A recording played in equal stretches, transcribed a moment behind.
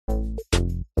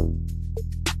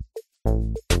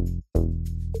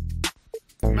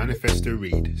Manifesto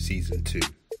Read Season 2.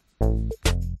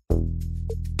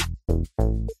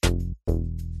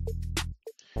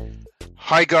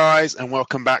 Hi guys, and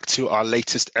welcome back to our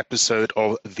latest episode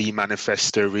of The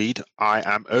Manifesto Read. I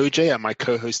am OJ and my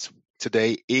co-host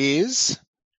today is...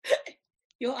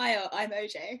 You're Ayo, I'm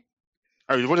OJ.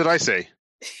 Oh, what did I say?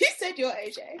 You said you're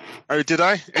OJ. Oh, did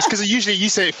I? It's because usually you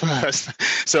say it first.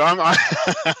 So I'm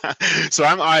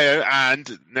Ayo,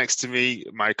 and next to me,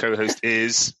 my co-host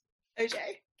is... OJ.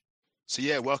 So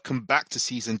yeah, welcome back to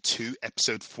Season 2,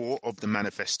 Episode 4 of The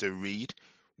Manifesto Read,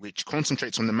 which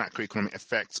concentrates on the macroeconomic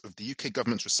effects of the UK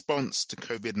government's response to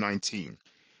COVID-19.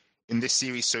 In this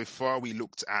series so far, we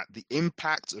looked at the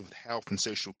impact of health and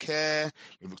social care,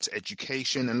 we looked at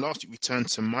education, and last week we turned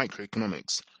to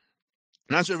microeconomics.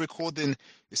 And as we're recording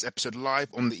this episode live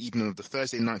on the evening of the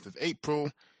Thursday, 9th of April,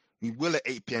 we will at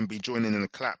 8 p.m. be joining in a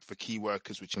clap for key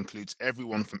workers, which includes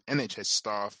everyone from NHS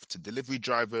staff to delivery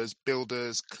drivers,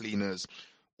 builders, cleaners,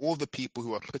 all the people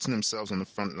who are putting themselves on the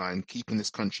front line, keeping this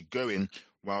country going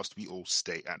whilst we all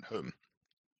stay at home.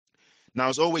 Now,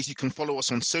 as always, you can follow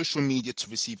us on social media to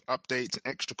receive updates and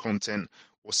extra content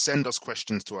or send us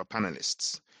questions to our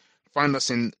panelists. Find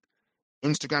us in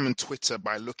Instagram and Twitter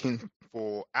by looking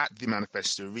for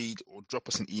 @TheManifestoRead or drop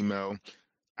us an email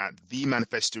at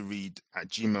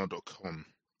themanifestoread@gmail.com.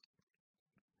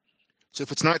 So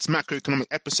for tonight's macroeconomic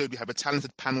episode, we have a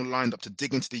talented panel lined up to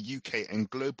dig into the UK and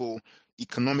global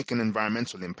economic and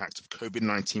environmental impacts of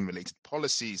COVID-19 related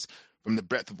policies from the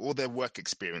breadth of all their work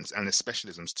experience and their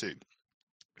specialisms too.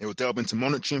 They will delve into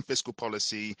monetary and fiscal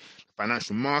policy,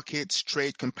 financial markets,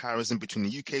 trade comparison between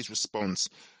the UK's response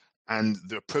and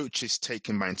the approaches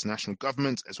taken by international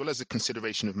governments, as well as the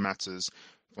consideration of matters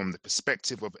from the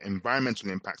perspective of environmental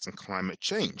impacts and climate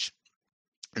change.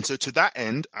 And so to that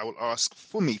end, I will ask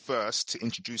Funmi first to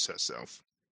introduce herself.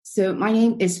 So my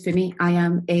name is Funmi. I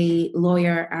am a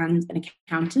lawyer and an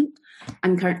accountant.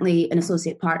 I'm currently an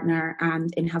associate partner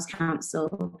and in-house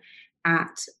counsel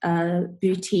at a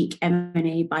boutique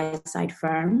M&A buy-side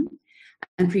firm,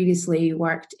 and previously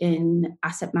worked in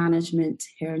asset management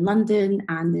here in London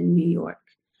and in New York.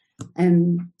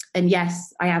 And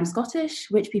yes, I am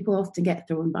Scottish, which people often get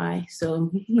thrown by.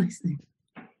 So nice.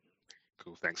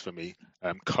 Cool, thanks for me.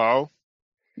 Carl.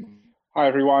 Hi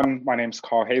everyone, my name's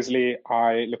Carl Hazley.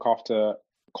 I look after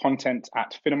content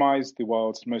at Finimize, the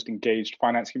world's most engaged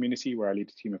finance community, where I lead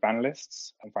a team of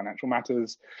analysts on financial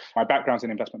matters. My background's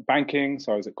in investment banking,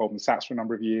 so I was at Goldman Sachs for a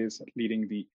number of years, leading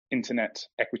the internet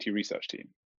equity research team.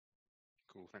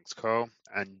 Cool, thanks Carl.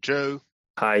 And Joe.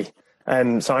 Hi,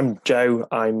 so I'm Joe.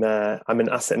 I'm an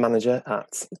asset manager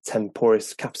at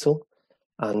Temporis Capital.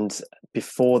 And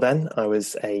before then, I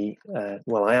was I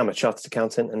am a chartered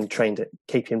accountant and trained at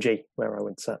KPMG, where I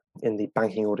went in the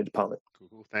banking audit department.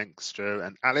 Cool, thanks, Joe.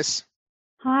 And Alice?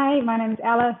 Hi, my name is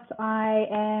Alice. I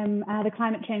am the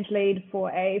climate change lead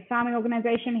for a farming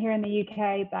organisation here in the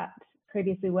UK that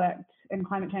previously worked in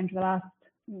climate change for the last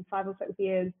 5 or 6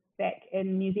 years back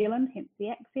in New Zealand, hence the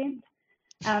accent.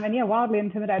 And yeah, wildly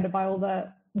intimidated by all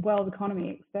the world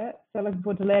economy experts. So looking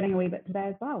forward to learning a wee bit today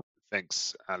as well.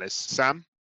 Thanks, Alice. Sam?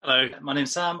 Hello, my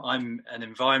name's Sam. I'm an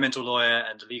environmental lawyer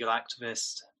and a legal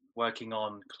activist working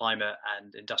on climate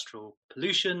and industrial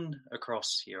pollution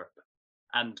across Europe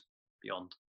and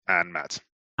beyond. And Matt.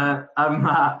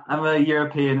 I'm a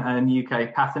European and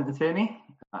UK patent attorney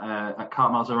at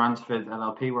Cartmiles and Ransford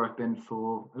LLP, where I've been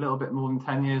for a little bit more than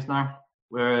 10 years now.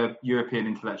 We're a European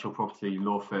intellectual property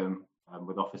law firm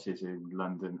with offices in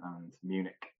London and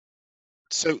Munich.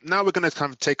 So now we're going to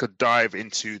kind of take a dive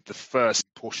into the first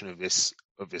portion of this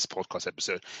podcast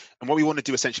episode. And what we want to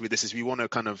do essentially with this is we want to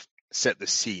kind of set the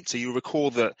scene. So you recall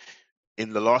that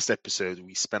in the last episode,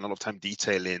 we spent a lot of time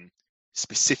detailing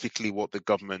specifically what the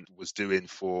government was doing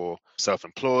for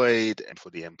self-employed and for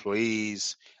the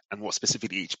employees and what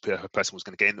specifically each person was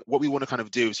going to gain. What we want to kind of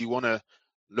do is we want to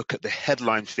look at the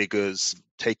headline figures,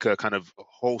 take a kind of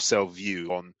wholesale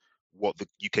view on what the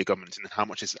UK government and how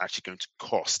much it's actually going to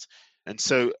cost. And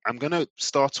so I'm going to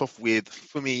start off with,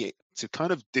 for me, to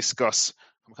kind of discuss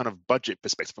from a kind of budget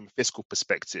perspective, from a fiscal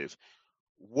perspective,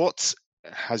 what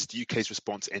has the UK's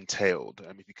response entailed?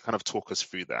 If you could kind of talk us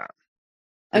through that.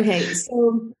 Okay,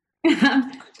 so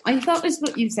I thought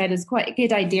what you said is quite a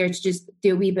good idea to just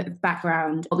do a wee bit of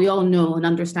background. We all know and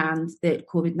understand that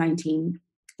COVID-19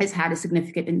 has had a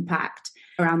significant impact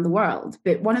around the world.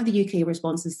 But one of the UK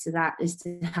responses to that is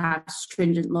to have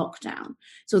stringent lockdown.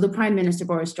 So the Prime Minister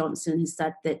Boris Johnson has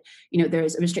said that, there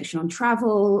is a restriction on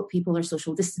travel, people are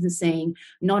social distancing,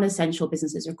 non-essential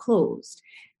businesses are closed.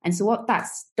 And so what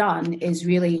that's done is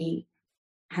really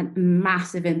had a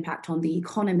massive impact on the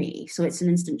economy. So it's an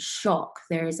instant shock.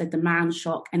 There is a demand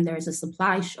shock and there is a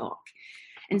supply shock.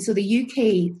 And so the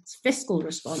UK's fiscal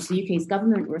response, the UK's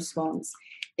government response,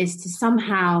 is to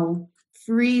somehow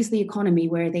freeze the economy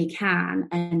where they can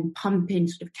and pump in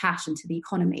sort of cash into the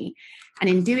economy. And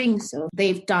in doing so,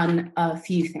 they've done a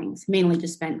few things, mainly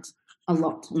just spent a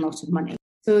lot of money.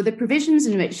 So the provisions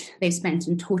in which they spent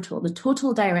in total, the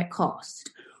total direct cost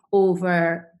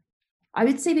over, I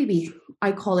would say maybe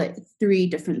I call it 3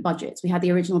 different budgets. We had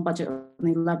the original budget on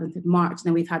the 11th of March, and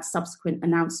then we've had subsequent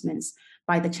announcements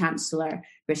by the Chancellor,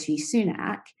 Rishi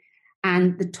Sunak.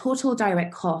 And the total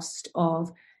direct cost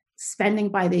of spending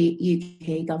by the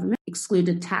UK government,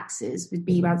 excluded taxes, would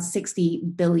be about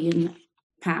 £60 billion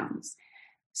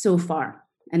so far.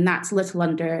 And that's little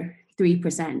under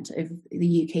 3% of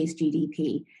the UK's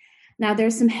GDP. Now, there are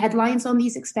some headlines on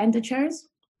these expenditures.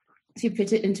 To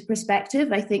put it into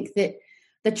perspective, I think that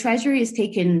the Treasury has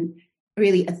taken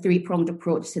really a 3-pronged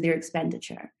approach to their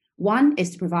expenditure. One is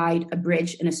to provide a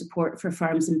bridge and a support for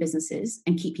firms and businesses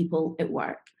and keep people at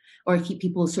work, or keep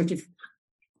people sort of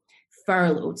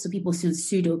furloughed, so people should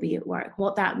pseudo be at work.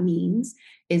 What that means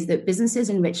is that businesses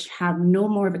in which have no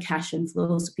more of a cash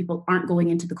inflow, so people aren't going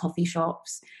into the coffee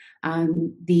shops,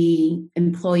 the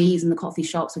employees in the coffee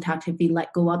shops would have to be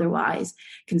let go otherwise,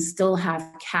 can still have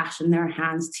cash in their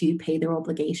hands to pay their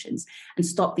obligations and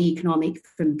stop the economy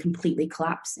from completely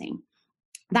collapsing.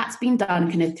 That's been done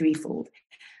kind of threefold.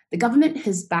 The government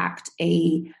has backed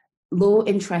a low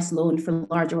interest loan for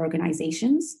larger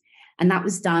organizations, and that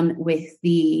was done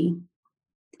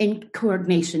in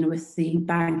coordination with the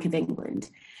Bank of England.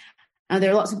 Now, there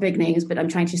are lots of big names, but I'm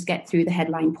trying to just get through the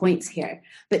headline points here.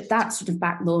 But that sort of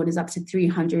back loan is up to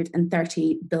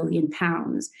 £330 billion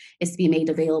is to be made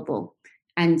available.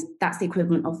 And that's the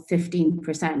equivalent of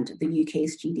 15% of the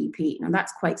UK's GDP. Now,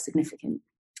 that's quite significant.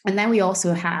 And then we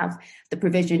also have the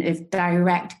provision of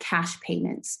direct cash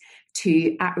payments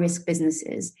to at-risk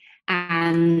businesses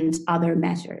and other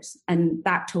measures. And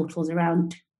that totals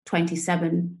around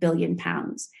 £27 billion.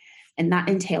 And that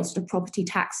entails the property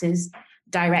taxes,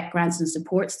 direct grants and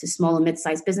supports to small and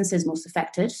mid-sized businesses most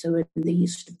affected. So in the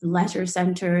leisure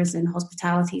centres and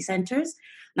hospitality centres,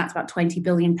 that's about £20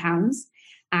 billion.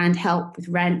 And help with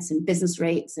rents and business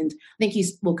rates. And I think you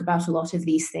spoke about a lot of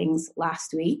these things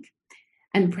last week.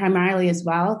 And primarily as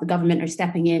well, the government are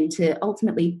stepping in to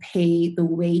ultimately pay the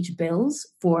wage bills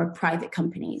for private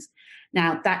companies.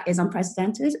 Now, that is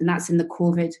unprecedented, and that's in the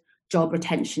COVID job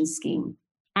retention scheme.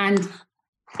 And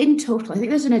in total, I think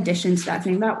there's an addition to that. I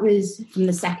think that was from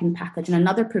the second package, and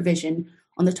another provision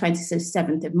on the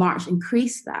 27th of March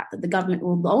increased that the government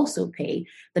will also pay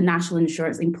the national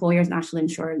insurance, the employer's national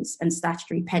insurance and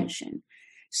statutory pension.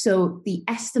 So the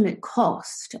estimate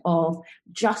cost of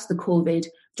just the COVID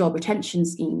job retention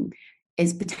scheme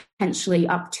is potentially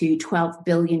up to £12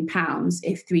 billion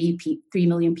if 3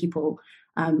 million people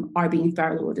are being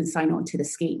furloughed and sign on to the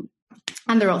scheme.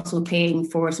 And they're also paying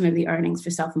for some of the earnings for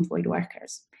self-employed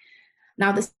workers.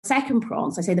 Now, the second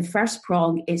prong, so I say the first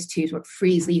prong is to sort of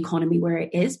freeze the economy where it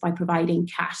is by providing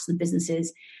cash to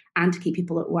businesses and to keep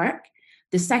people at work.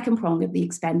 The second prong of the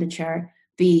expenditure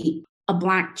be a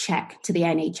blank check to the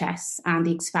NHS and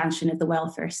the expansion of the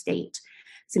welfare state.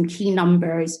 Some key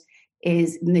numbers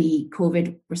is the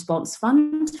COVID response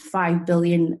fund, £5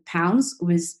 billion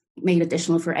was made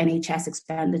additional for NHS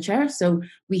expenditure. So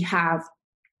we have,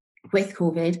 with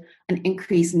COVID, an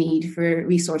increased need for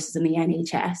resources in the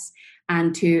NHS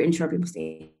and to ensure people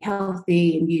stay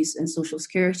healthy and use in social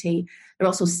security. They're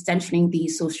also strengthening the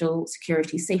social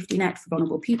security safety net for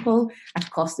vulnerable people at a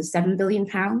cost of £7 billion.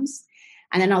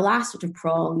 And then our last sort of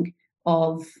prong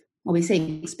of, well, we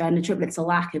say expenditure, but it's a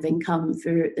lack of income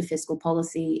for the fiscal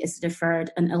policy, is the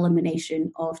deferred and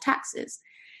elimination of taxes.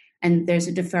 And there's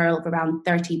a deferral of around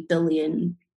 30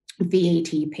 billion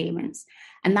VAT payments.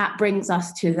 And that brings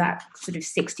us to that sort of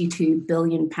 £62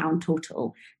 billion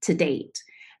total to date.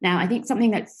 Now, I think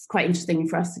something that's quite interesting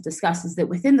for us to discuss is that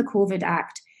within the COVID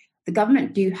Act, the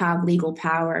government do have legal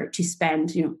power to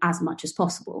spend, as much as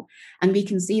possible. And we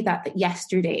can see that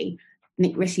yesterday, I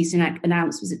think Rishi Sunak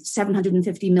announced, was it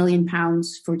 £750 million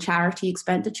for charity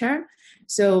expenditure?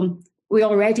 So we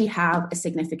already have a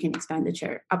significant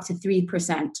expenditure, up to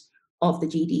 3% of the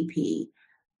GDP.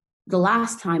 The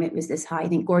last time it was this high, I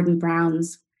think Gordon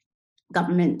Brown's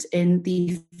government in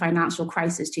the financial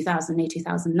crisis, 2008,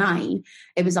 2009,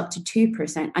 it was up to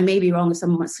 2%. I may be wrong if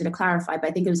someone wants to clarify, but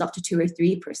I think it was up to 2 or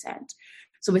 3%.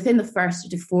 So within the first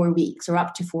sort of 4 weeks or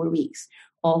up to 4 weeks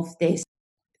of this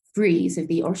freeze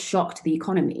or shock to the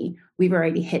economy, we've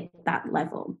already hit that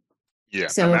level. Yeah,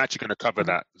 So I'm actually going to cover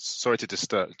that. Sorry to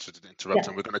interrupt, yeah.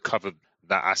 and we're going to cover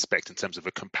that aspect in terms of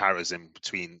a comparison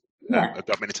between a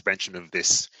government intervention of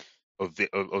this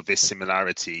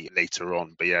similarity later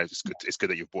on. But yeah, it's good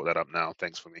that you've brought that up now.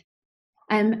 Thanks for me.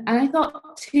 And I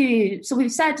thought too, so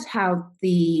we've said how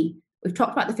we've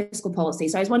talked about the fiscal policy.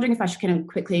 So I was wondering if I should kind of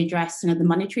quickly address the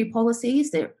monetary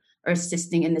policies that are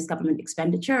assisting in this government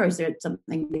expenditure, or is there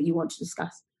something that you want to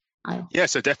discuss? Yeah,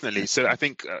 so definitely. So I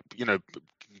think,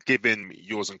 given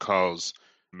yours and Carl's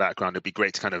background, it'd be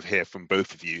great to kind of hear from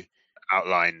both of you.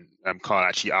 Carl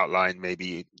actually outline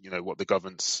maybe, what the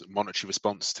government's monetary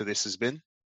response to this has been.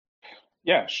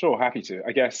 Yeah, sure, happy to.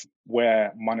 I guess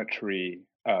where monetary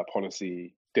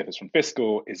policy differs from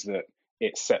fiscal is that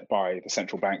it's set by the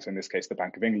central bank, so in this case, the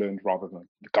Bank of England, rather than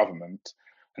the government.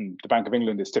 And the Bank of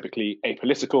England is typically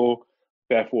apolitical,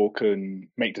 therefore can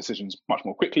make decisions much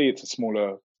more quickly. It's a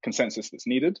smaller consensus that's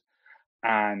needed.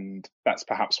 And that's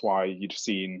perhaps why you've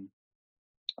seen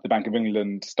the Bank of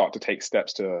England start to take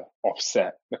steps to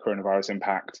offset the coronavirus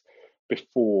impact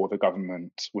before the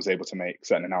government was able to make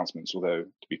certain announcements, although,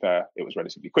 to be fair, it was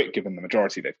relatively quick given the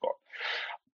majority they've got.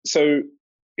 So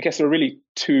I guess there are really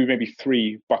two, maybe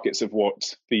three buckets of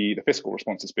what the fiscal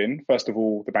response has been. First of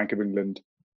all, the Bank of England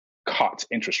cut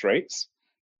interest rates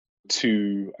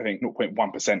to, I think,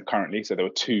 0.1% currently. So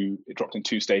it dropped in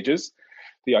two stages.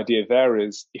 The idea there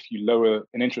is if you lower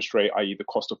an interest rate, i.e. the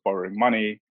cost of borrowing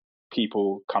money,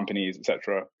 people, companies,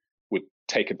 etc., would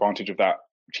take advantage of that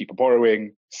cheaper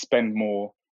borrowing, spend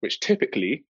more, which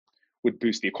typically would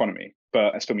boost the economy.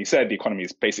 But as Funmi said, the economy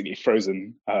is basically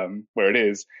frozen where it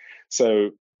is.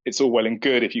 So it's all well and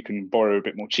good if you can borrow a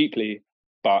bit more cheaply,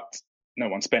 but no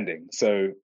one's spending. So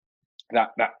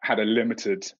that had a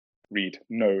limited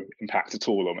no impact at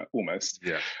all, almost.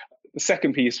 Yeah. The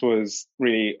second piece was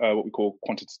really what we call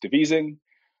quantitative easing.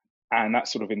 And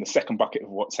that's sort of in the second bucket of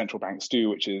what central banks do,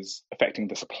 which is affecting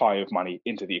the supply of money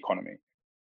into the economy.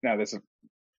 Now, there's a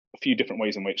few different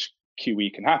ways in which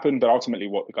QE can happen, but ultimately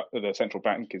what the central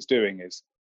bank is doing is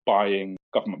buying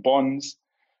government bonds.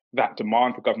 That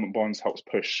demand for government bonds helps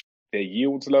push their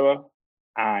yields lower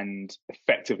and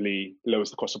effectively lowers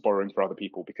the cost of borrowing for other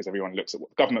people, because everyone looks at what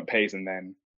the government pays and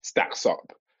then stacks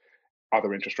up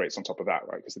other interest rates on top of that,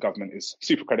 right? Because the government is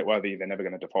super creditworthy, they're never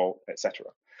going to default, etc.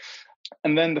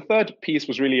 And then the third piece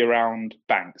was really around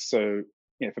banks. So,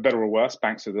 for better or worse,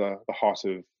 banks are the heart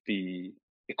of the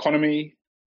economy,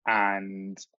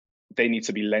 and they need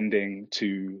to be lending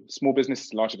to small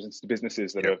businesses, larger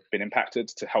businesses that have been impacted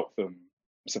to help them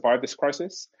survive this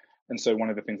crisis. And so one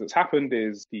of the things that's happened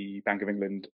is the Bank of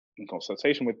England, in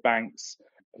consultation with banks,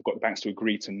 have got the banks to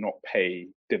agree to not pay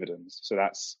dividends. So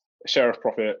that's a share of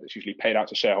profit that's usually paid out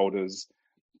to shareholders,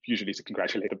 usually to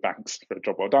congratulate the banks for a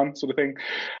job well done, sort of thing.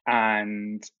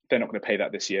 And they're not going to pay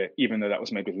that this year, even though that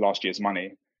was maybe last year's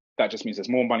money. That just means there's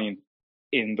more money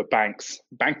in the bank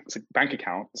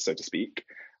account, so to speak,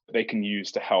 that they can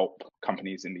use to help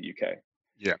companies in the UK.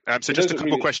 Yeah. So just a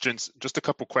couple questions, just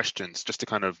to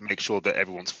kind of make sure that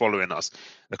everyone's following us.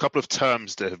 A couple of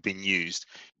terms that have been used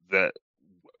that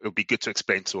it would be good to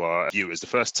explain to our viewers. The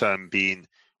first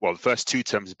two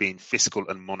terms being fiscal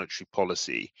and monetary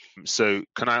policy. So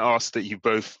can I ask that you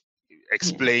both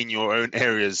explain your own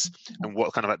areas and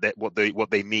what kind of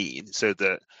what they mean, so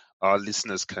that our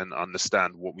listeners can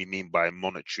understand what we mean by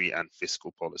monetary and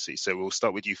fiscal policy. So we'll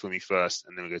start with you, Funmi, first,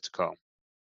 and then we'll go to Carl.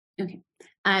 Okay.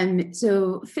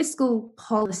 So fiscal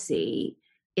policy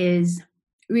is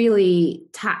really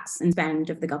tax and spend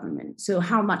of the government. So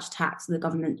how much tax the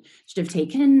government should have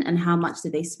taken and how much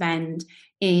did they spend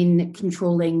in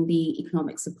controlling the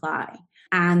economic supply.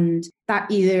 And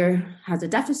that either has a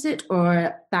deficit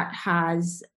or that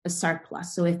has a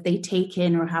surplus. So if they take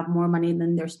in or have more money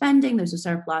than they're spending, there's a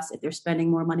surplus. If they're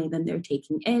spending more money than they're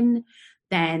taking in,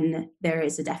 then there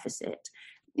is a deficit.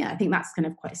 Yeah, I think that's kind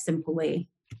of quite a simple way,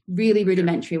 really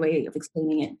rudimentary way of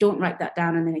explaining it. Don't write that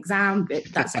down in an exam, but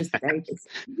that's just very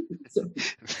basic.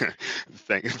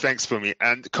 Thanks, Funmi.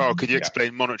 And Carl, could you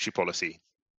explain monetary policy?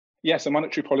 Yeah, so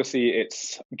monetary policy,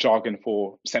 it's jargon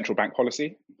for central bank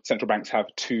policy. Central banks have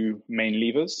two main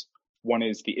levers. One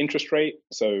is the interest rate,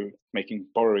 so making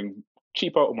borrowing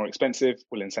cheaper or more expensive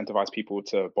will incentivize people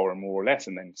to borrow more or less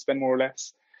and then spend more or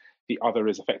less. The other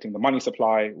is affecting the money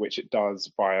supply, which it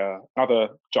does via another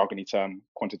jargony term,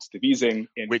 quantitative easing.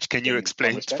 Which can you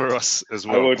explain for us as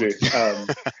well? I will do. So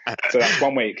that's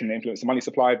one way it can influence the money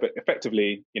supply, but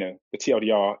effectively, the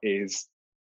TLDR is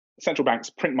central banks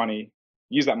print money,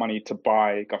 use that money to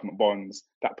buy government bonds.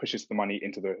 That pushes the money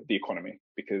into the economy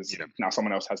because now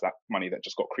someone else has that money that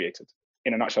just got created.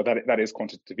 In a nutshell, that is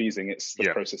quantitative easing. It's the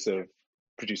process of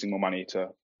producing more money to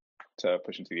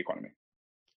push into the economy.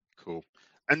 Cool.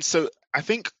 And so I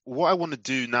think what I want to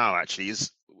do now actually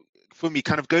is, for me,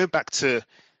 kind of going back to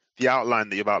the outline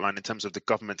that you've outlined in terms of the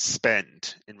government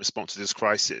spend in response to this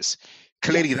crisis.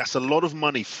 Clearly, that's a lot of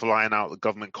money flying out the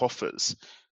government coffers.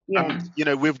 Yeah.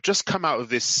 And, we've just come out of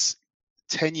this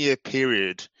 10-year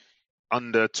period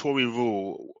under Tory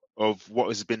rule of what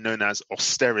has been known as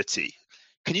austerity.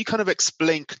 Can you kind of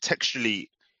explain contextually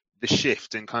the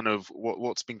shift and kind of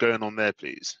what's been going on there,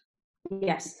 please?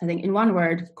 Yes, I think in one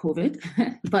word,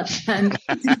 COVID. But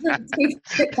to take a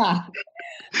step back,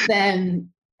 then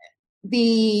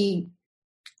the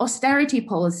austerity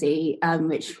policy,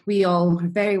 which we all are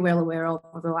very well aware of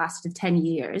over the last 10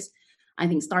 years, I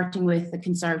think starting with the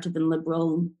Conservative and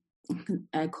Liberal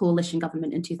coalition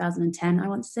government in 2010, I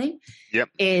want to say,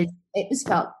 it was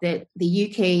felt that the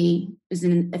UK was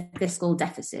in a fiscal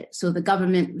deficit. So the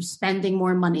government was spending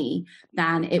more money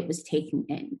than it was taking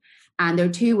in. And there are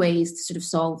two ways to sort of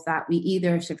solve that. We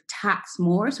either sort of tax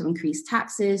more, so increase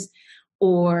taxes,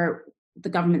 or the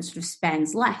government sort of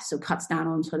spends less, so cuts down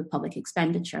on sort of public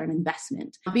expenditure and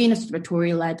investment. Being a sort of a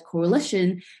Tory-led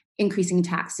coalition, increasing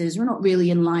taxes were not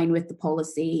really in line with the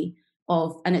policy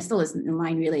of, and it still isn't in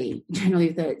line really, generally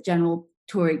the general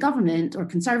Tory government or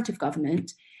Conservative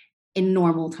government in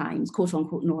normal times, quote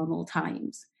unquote normal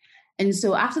times. And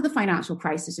so after the financial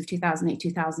crisis of 2008,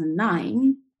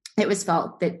 2009, it was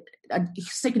felt that a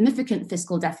significant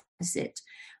fiscal deficit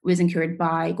was incurred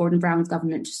by Gordon Brown's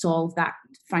government to solve that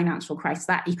financial crisis,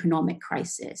 that economic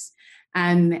crisis.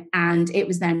 And it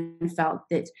was then felt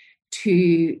that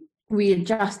to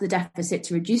readjust the deficit,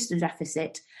 to reduce the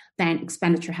deficit, then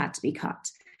expenditure had to be cut.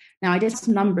 Now, I did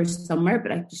some numbers somewhere,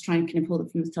 but I'm just trying to kind of pull them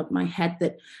from the top of my head,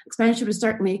 that expenditure was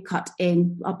certainly cut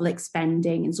in public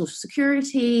spending, in social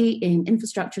security, in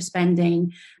infrastructure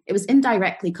spending. It was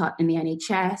indirectly cut in the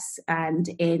NHS and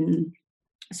in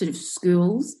sort of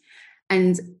schools.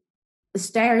 And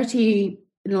austerity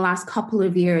in the last couple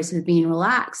of years has been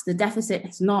relaxed. The deficit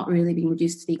has not really been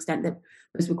reduced to the extent that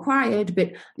was required,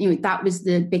 but that was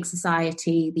the big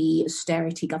society, the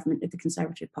austerity government of the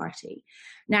Conservative Party.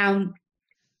 Now,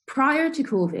 prior to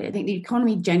COVID, I think the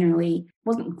economy generally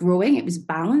wasn't growing, it was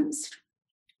balanced.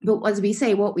 But as we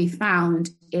say, what we found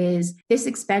is this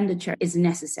expenditure is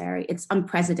necessary, it's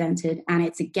unprecedented, and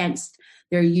it's against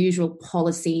their usual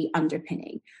policy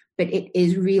underpinning. But it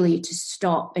is really to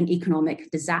stop an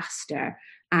economic disaster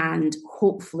and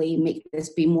hopefully make this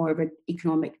be more of an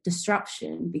economic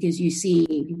disruption, because you see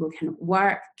people cannot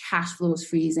work, cash flows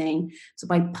freezing. So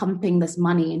by pumping this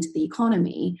money into the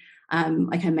economy,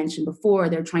 like I mentioned before,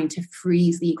 they're trying to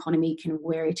freeze the economy kind of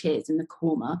where it is in the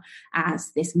coma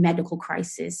as this medical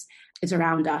crisis is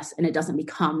around us and it doesn't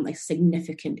become a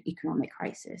significant economic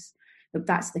crisis. But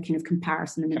that's the kind of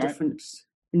comparison and the difference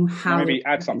in how. Maybe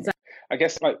add something. I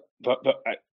guess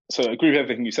so I agree with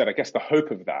everything you said. I guess the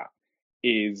hope of that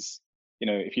is,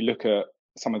 if you look at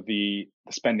some of the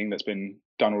spending that's been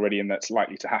done already and that's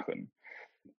likely to happen,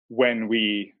 when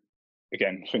we,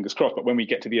 again, fingers crossed, but when we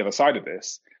get to the other side of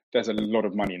this, there's a lot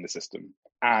of money in the system.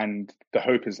 And the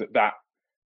hope is that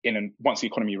once the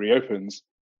economy reopens,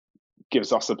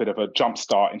 gives us a bit of a jump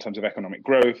start in terms of economic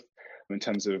growth, in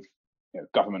terms of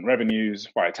government revenues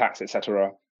via tax,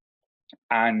 etc.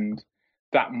 And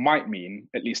that might mean,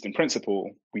 at least in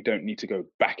principle, we don't need to go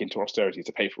back into austerity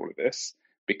to pay for all of this,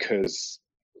 because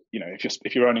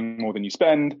if you're earning more than you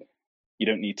spend, you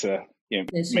don't need to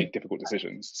make difficult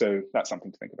decisions. So that's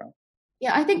something to think about.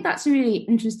 Yeah, I think that's a really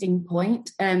interesting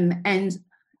point. And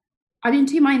I'm in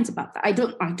two minds about that. I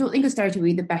don't think austerity would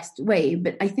be the best way,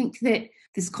 but I think that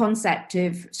this concept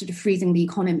of sort of freezing the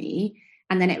economy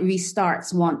and then it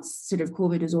restarts once sort of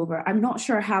COVID is over, I'm not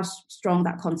sure how strong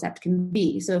that concept can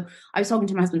be. So I was talking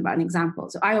to my husband about an example.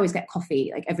 So I always get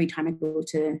coffee, like every time I go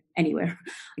to anywhere.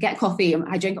 I get coffee,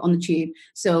 I drink it on the tube.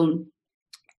 So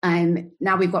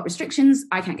now we've got restrictions.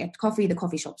 I can't get coffee. The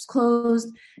coffee shop's closed.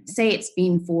 Say it's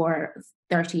been for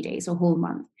 30 days, a whole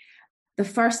month. The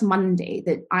first Monday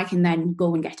that I can then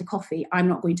go and get a coffee, I'm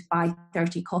not going to buy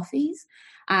 30 coffees.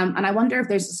 And I wonder if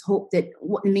there's this hope that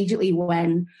immediately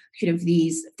when kind of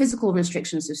these physical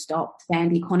restrictions have stopped, then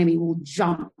the economy will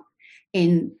jump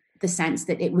in the sense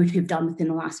that it would have done within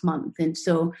the last month. And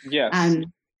so yes.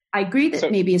 I agree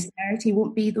that maybe austerity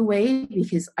won't be the way,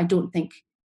 because I don't think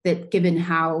that given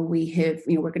how we have,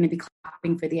 we're going to be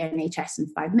clapping for the NHS in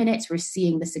 5 minutes, we're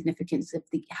seeing the significance of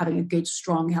having a good,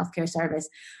 strong healthcare service.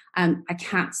 I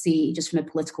can't see, just from a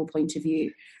political point of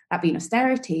view, that being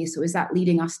austerity. So is that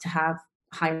leading us to have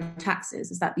higher taxes?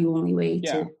 Is that the only way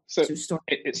to restore?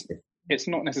 It's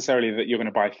not necessarily that you're going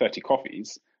to buy 30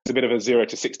 coffees. It's a bit of a 0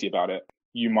 to 60 about it.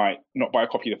 you might not buy a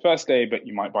coffee the first day, but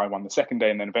you might buy one the second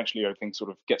day, and then eventually everything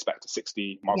sort of gets back to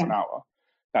 60 miles an hour.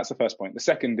 That's the first point. The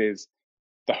second is,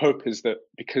 the hope is that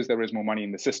because there is more money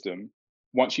in the system,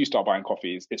 once you start buying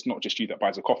coffees, it's not just you that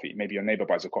buys a coffee. Maybe your neighbor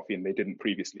buys a coffee and they didn't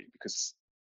previously, because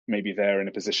maybe they're in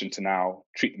a position to now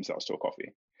treat themselves to a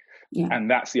coffee. And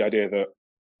that's the idea that,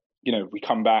 we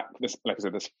come back, this, like I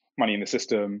said, there's money in the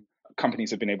system.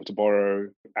 Companies have been able to borrow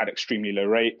at extremely low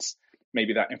rates.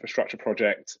 Maybe that infrastructure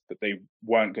project that they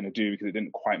weren't going to do because it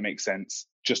didn't quite make sense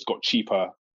just got cheaper.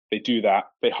 They do that.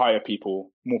 They hire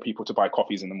more people to buy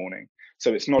coffees in the morning.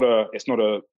 So it's not a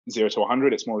 0 to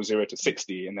 100. It's more a 0 to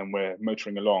 60, and then we're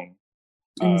motoring along.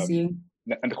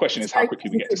 And the question is how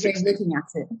quickly we get to 60. Looking at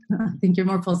it, I think you're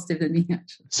more positive than me,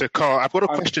 actually. So, Carl, I've got a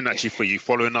question actually for you,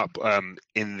 following up on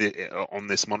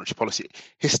this monetary policy.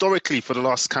 Historically, for the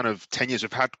last kind of 10 years,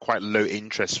 we've had quite low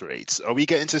interest rates. Are we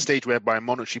getting to a stage whereby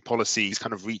monetary policy is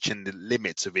kind of reaching the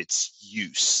limits of its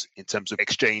use in terms of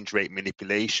exchange rate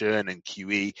manipulation and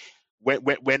QE?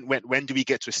 When do we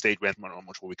get to a stage where not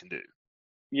much more we can do?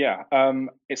 Yeah,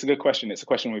 it's a good question. It's a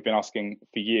question we've been asking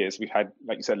for years. We've had,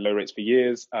 like you said, low rates for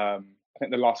years. I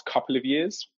think the last couple of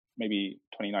years, maybe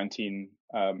 2019,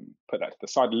 put that to the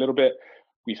side a little bit.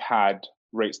 We've had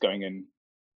rates going in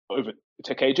over, it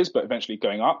took ages, but eventually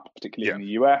going up, particularly in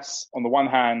the US. On the one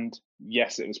hand,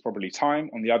 yes, it was probably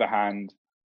time. On the other hand,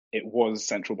 it was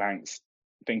central banks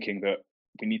thinking that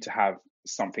we need to have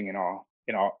something in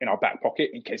our back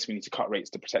pocket in case we need to cut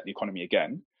rates to protect the economy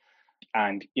again.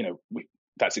 And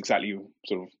that's exactly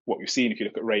sort of what we've seen. If you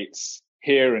look at rates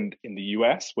here and in the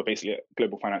US, we're basically at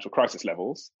global financial crisis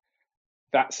levels.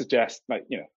 That suggests, I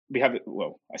have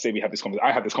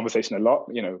this conversation a lot.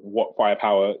 What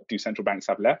firepower do central banks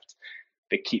have left?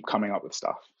 They keep coming up with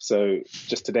stuff. So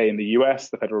just today in the US,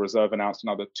 the Federal Reserve announced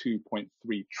another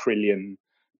 $2.3 trillion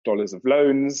of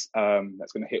loans.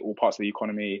 That's going to hit all parts of the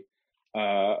economy.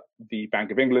 The Bank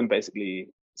of England basically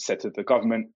said to the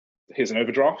government, here's an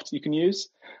overdraft you can use,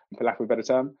 for lack of a better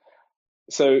term.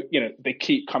 So, they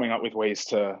keep coming up with ways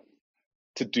to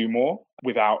do more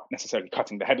without necessarily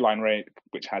cutting the headline rate,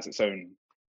 which has its own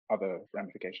other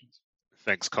ramifications.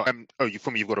 Thanks, Carl.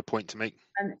 You've got a point to make.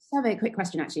 Just have a quick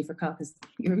question actually for Carl, because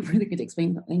you're really good at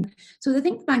explaining something. So I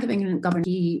think the Bank of England governor,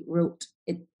 he wrote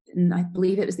it, and I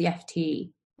believe it was the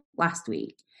FT last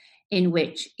week, in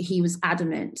which he was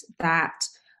adamant that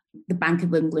the Bank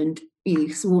of England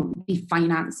won't be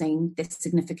financing this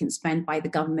significant spend by the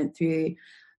government through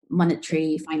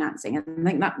monetary financing. And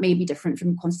I think that may be different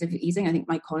from quantitative easing. I think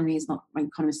my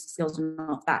economist skills are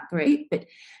not that great, but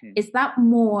is that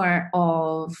more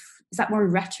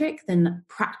rhetoric than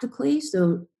practically?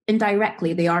 So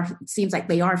indirectly, it seems like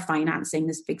they are financing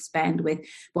this big spend with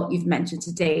what you've mentioned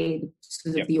today,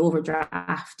 sort of the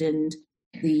overdraft and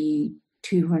the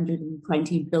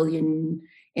 220 billion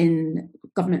in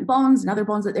government bonds and other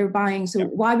bonds that they're buying. So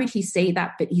why would he say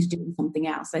that, but he's doing something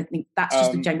else? I think that's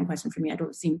just a general question for me.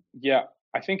 Yeah,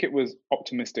 I think it was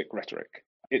optimistic rhetoric.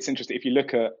 It's interesting. If you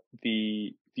look at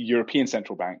the European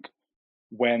Central Bank,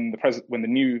 when the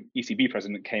new ECB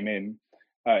president came in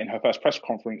her first press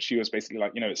conference, she was basically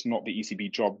like, it's not the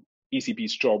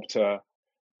ECB's job to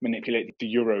manipulate the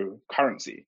euro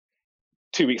currency.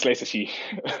 2 weeks later, she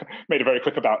made a very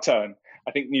quick about turn.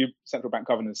 I think new central bank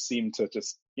governors seem to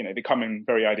just, they come in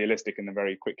very idealistic and then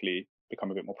very quickly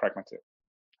become a bit more pragmatic.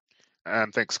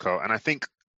 Thanks, Carl. And I think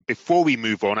before we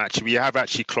move on, we have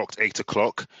clocked 8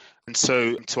 o'clock. And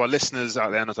so to our listeners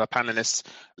out there and as our panelists,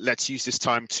 let's use this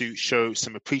time to show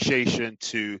some appreciation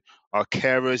to our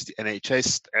carers, the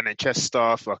NHS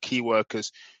staff, our key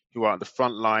workers who are at the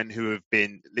front line, who have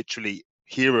been literally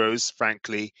heroes,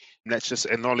 frankly. Let's just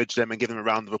acknowledge them and give them a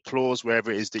round of applause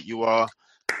wherever it is that you are.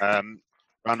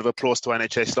 Round of applause to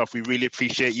NHS staff. We really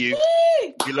appreciate you.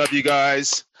 We love you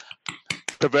guys.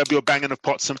 Proverbial banging of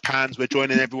pots and pans. We're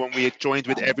joining everyone. We joined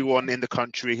with everyone in the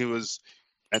country who was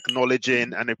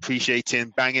acknowledging and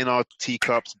appreciating, banging our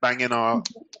teacups, banging our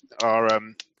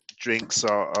drinks,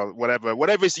 or whatever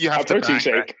it is you have to bang.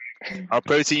 Shake. Our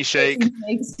protein shake,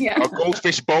 our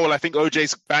goldfish bowl. I think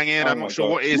OJ's banging. I'm not sure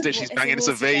what it is that she's banging. It's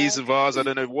a vase, a vase. I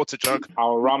don't know, water jug.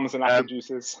 Our rums and apple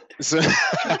juices.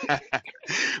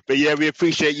 But yeah, we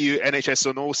appreciate you,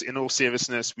 NHS. In all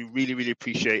seriousness, we really, really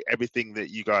appreciate everything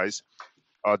that you guys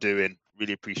are doing.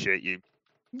 Really appreciate you.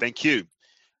 Thank you.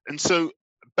 And so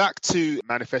back to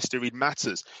Manifesto Read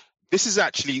Matters. This is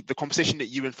actually the conversation that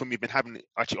you and Funmi have been having.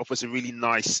 Actually, offers a really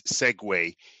nice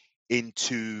segue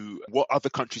into what other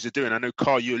countries are doing. I know,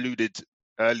 Carl, you alluded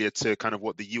earlier to kind of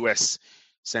what the US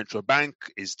central bank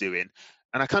is doing.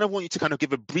 And I kind of want you to kind of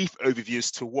give a brief overview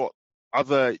as to what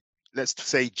other let's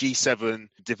say G7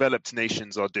 developed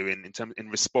nations are doing in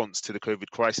response to the COVID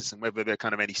crisis, and whether there are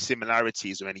kind of any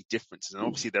similarities or any differences. And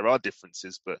obviously there are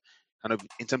differences, but kind of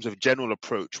in terms of general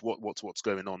approach, what's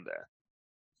going on there?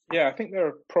 Yeah, I think there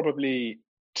are probably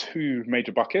two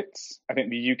major buckets. I think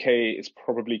the UK is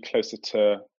probably closer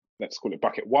to, let's call it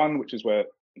bucket one, which is where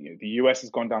the US has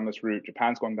gone down this route,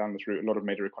 Japan's gone down this route, a lot of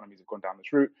major economies have gone down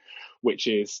this route, which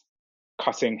is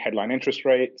cutting headline interest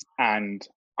rates and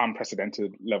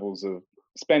unprecedented levels of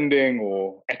spending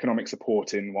or economic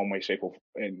support in one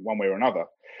way, or another.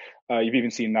 You've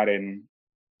even seen that in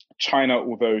China,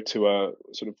 although to a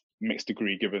sort of mixed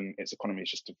degree, given its economy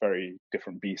is just a very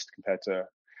different beast compared to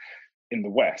in the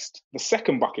West. The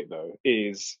second bucket, though,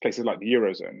 is places like the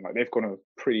Eurozone. Like they've gone a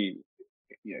pretty,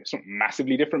 it's not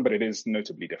massively different, but it is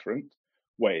notably different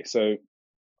way. So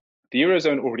the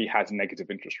Eurozone already has negative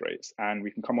interest rates, and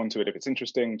we can come on to it if it's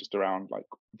interesting, just around like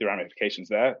the ramifications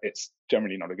there. It's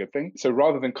generally not a good thing. So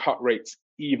rather than cut rates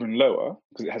even lower,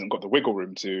 because it hasn't got the wiggle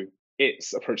room to,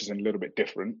 its approach is a little bit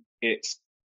different. It's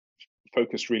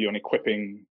focused really on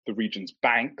equipping the region's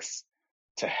banks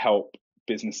to help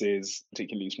businesses,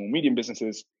 particularly small, medium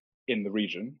businesses in the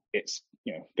region. It's,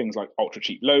 things like ultra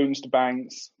cheap loans to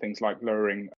banks, things like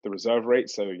lowering the reserve rate.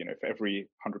 So, for every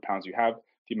 £100 you have,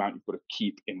 the amount you've got to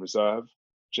keep in reserve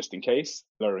just in case,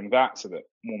 lowering that so that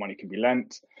more money can be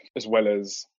lent, as well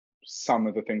as some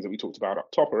of the things that we talked about up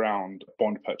top around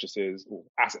bond purchases or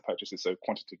asset purchases, so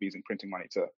quantitative easing, printing money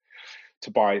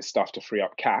to buy stuff to free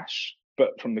up cash.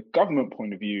 But from the government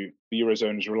point of view, the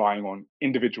Eurozone is relying on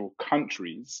individual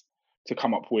countries to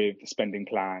come up with spending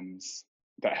plans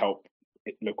that help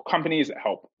local companies, that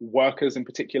help workers in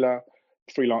particular,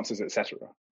 freelancers, etc.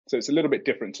 So it's a little bit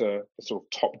different to the sort of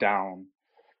top-down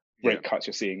rate cuts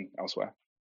you're seeing elsewhere.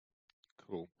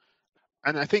 Cool.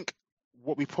 And I think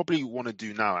what we probably want to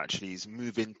do now actually is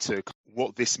move into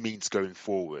what this means going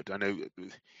forward. I know,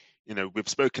 we've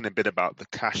spoken a bit about the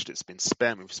cash that's been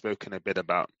spent. We've spoken a bit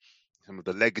about some of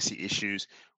the legacy issues.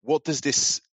 What does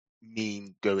this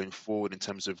mean going forward in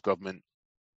terms of government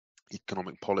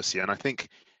economic policy? And I think,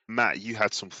 Matt, you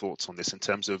had some thoughts on this in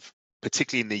terms of,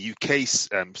 particularly in the UK's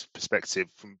perspective,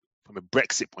 from a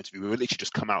Brexit point of view. We were literally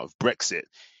just come out of Brexit,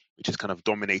 which has kind of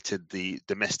dominated the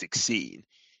domestic scene.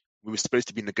 We were supposed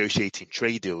to be negotiating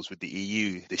trade deals with the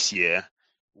EU this year.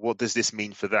 What does this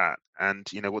mean for that? And,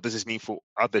 what does this mean for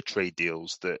other trade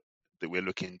deals that we're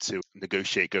looking to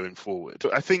negotiate going forward?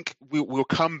 So I think we'll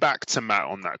come back to Matt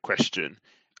on that question.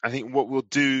 I think what we'll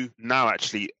do now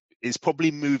actually is probably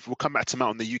we'll come back to Matt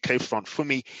on the UK front. For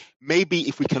me, maybe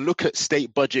if we can look at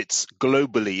state budgets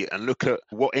globally and look at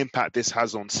what impact this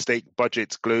has on state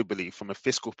budgets globally from a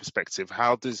fiscal perspective,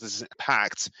 how does this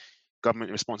impact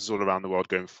government responses all around the world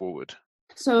going forward?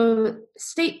 So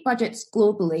state budgets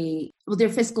globally, their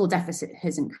fiscal deficit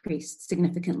has increased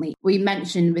significantly. We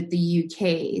mentioned with the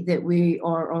UK that we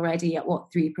are already at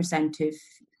 3% of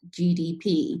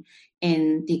GDP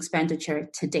in the expenditure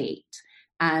to date.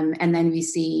 And then we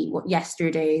see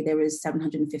yesterday there was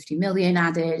 750 million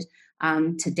added.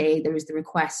 Today there was the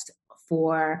request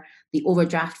for the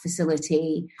overdraft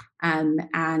facility.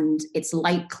 And it's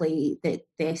likely that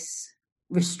this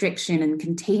restriction and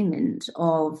containment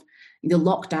of the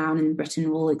lockdown in Britain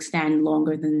will extend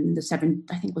longer than the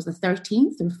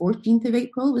 13th or 14th of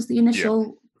April was the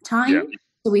initial time. Yeah.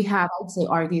 So we have, I'd say,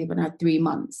 arguably now 3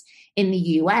 months. In the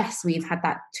US, we've had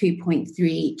that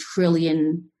 $2.3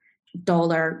 trillion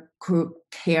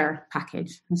care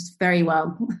package. This is a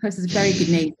very good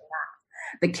name for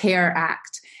that, the CARE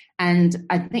Act. And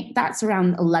I think that's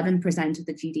around 11% of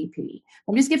the GDP.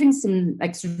 I'm just giving some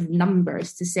sort of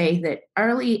numbers to say that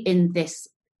early in this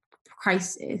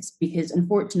crisis, because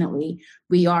unfortunately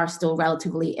we are still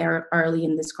relatively early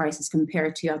in this crisis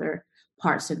compared to other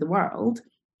parts of the world,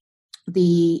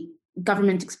 the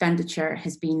government expenditure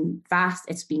has been vast,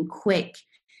 it's been quick,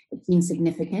 it's been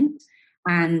significant.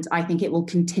 And I think it will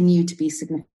continue to be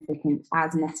significant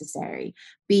as necessary,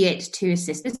 be it to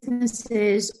assist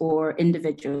businesses or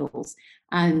individuals.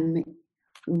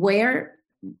 Where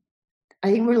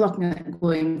I think we're looking at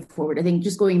going forward, I think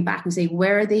just going back and say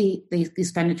where the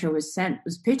expenditure was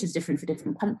put is different for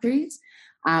different countries.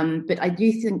 But I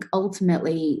do think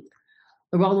ultimately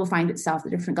the world will find itself, the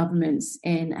different governments,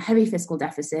 in a heavy fiscal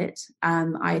deficit.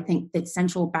 I think that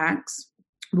central banks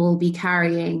will be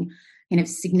carrying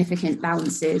significant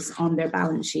balances on their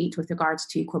balance sheet with regards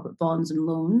to corporate bonds and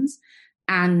loans.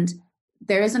 And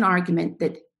there is an argument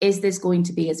that, is this going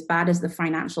to be as bad as the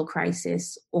financial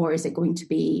crisis, or is it going to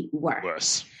be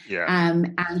worse? Yeah.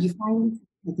 And you find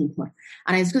I think more.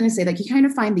 And I was going to say, like, you kind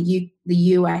of find the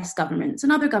US governments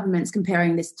and other governments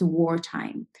comparing this to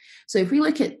wartime. So if we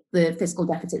look at the fiscal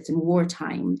deficits in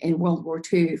wartime, in World War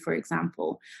II, for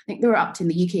example, I think they were up to, in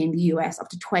the UK and the US, up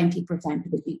to 20%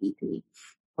 of the GDP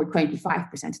or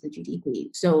 25% of the GDP.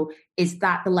 So is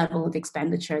that the level of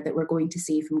expenditure that we're going to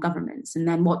see from governments? And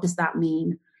then what does that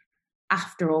mean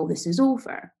after all this is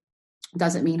over?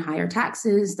 Does it mean higher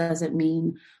taxes? Does it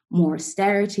mean more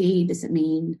austerity? Does it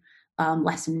mean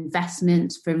less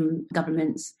investment from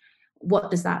governments? What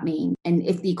does that mean? And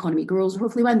if the economy grows,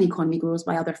 hopefully when the economy grows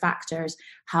by other factors,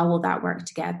 how will that work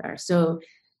together? So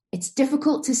it's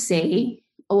difficult to say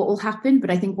what will happen,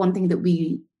 but I think one thing that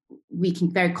we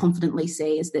can very confidently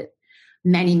say is that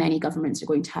many, many governments are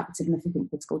going to have a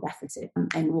significant fiscal deficit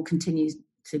and will continue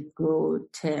to grow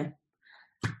to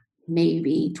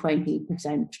maybe 20%,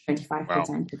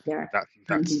 25% of their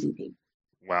GDP.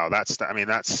 Wow, that's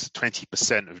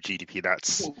 20% of GDP.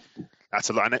 That's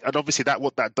a lot, and obviously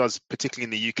what that does, particularly in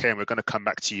the UK, and we're going to come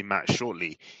back to you, Matt,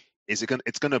 shortly, is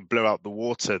it's going to blow out the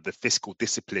water the fiscal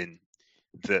discipline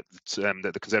that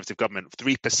the Conservative government.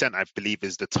 3%, I believe,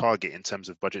 is the target in terms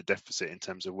of budget deficit, in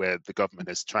terms of where the government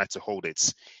has tried to hold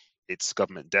its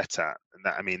government debt at. And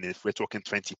that, I mean, if we're talking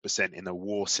 20% in a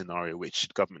war scenario, which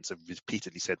governments have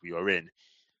repeatedly said we are in,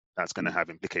 that's going to have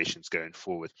implications going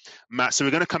forward. Matt, so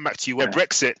we're going to come back to you.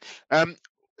 Brexit.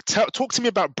 Talk to me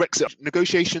about Brexit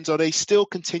negotiations. Are they still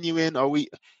continuing?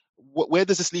 Where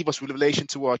does this leave us with relation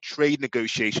to our trade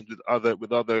negotiations with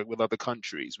other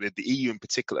countries, with the EU in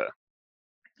particular?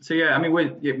 So yeah, I mean,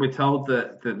 we're told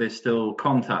that there's still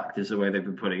contact, is the way they've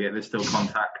been putting it. There's still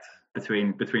contact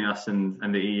between us and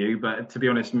the EU, but to be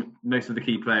honest, most of the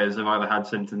key players have either had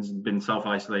symptoms and been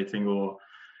self-isolating, or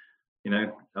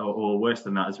or worse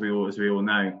than that, as we all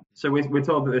know. So we're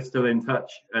told that they're still in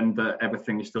touch and that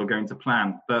everything is still going to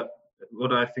plan. But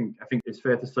what I think it's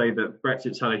fair to say that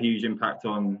Brexit's had a huge impact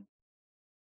on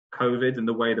COVID and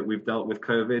the way that we've dealt with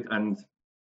COVID, and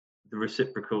the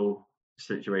reciprocal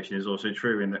situation is also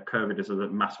true in that COVID has a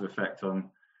massive effect on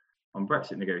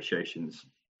Brexit negotiations.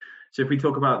 So if we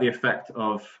talk about the effect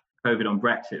of COVID on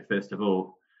Brexit, first of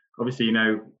all, obviously,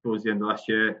 towards the end of last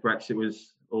year, Brexit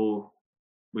was all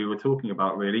we were talking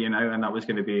about, really, and that was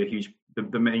going to be a huge,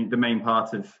 the main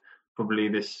part of probably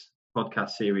this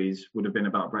podcast series would have been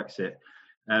about Brexit.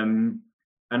 And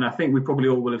I think we probably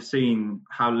all will have seen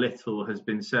how little has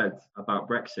been said about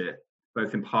Brexit,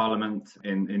 both in Parliament,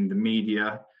 in the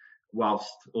media,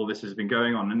 whilst all this has been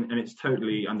going on. And it's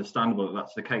totally understandable that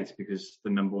that's the case, because the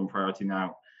number one priority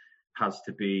now has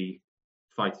to be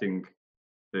fighting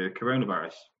the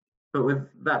coronavirus. But with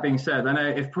that being said, I know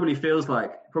it probably feels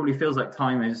like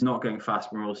time is not going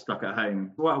fast when we're all stuck at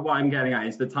home. What I'm getting at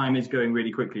is the time is going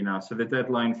really quickly now. So the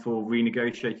deadline for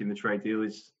renegotiating the trade deal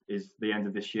is the end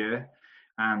of this year.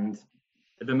 And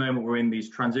at the moment, we're in these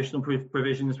transitional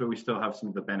provisions where we still have some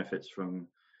of the benefits from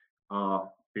our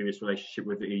previous relationship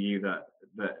with the EU, that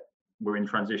we're in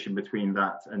transition between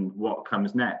that and what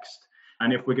comes next.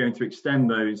 And if we're going to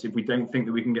extend those, if we don't think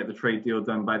that we can get the trade deal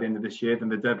done by the end of this year, then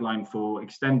the deadline for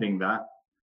extending that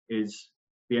is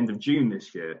the end of June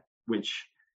this year, which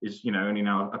is only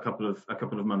now a couple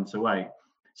of months away.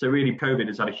 So really, COVID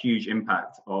has had a huge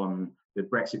impact on the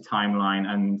Brexit timeline,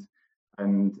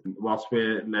 and whilst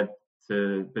we're led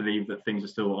to believe that things are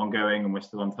still ongoing and we're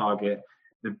still on target,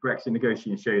 the Brexit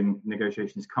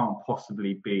negotiations can't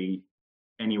possibly be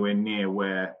anywhere near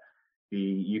where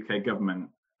the UK government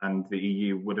and the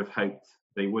EU would have hoped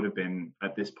they would have been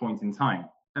at this point in time.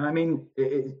 And I mean,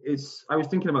 I was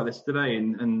thinking about this today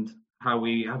and how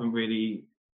we haven't really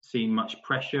seen much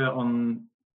pressure on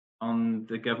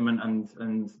the government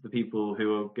and the people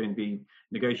who are going to be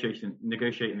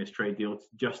negotiating this trade deal to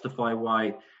justify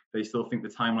why they still think the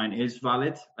timeline is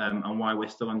valid, and why we're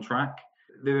still on track.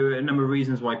 There are a number of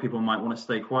reasons why people might want to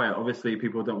stay quiet. Obviously,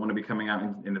 people don't want to be coming out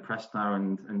in the press now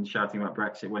and shouting about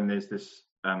Brexit when there's this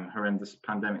horrendous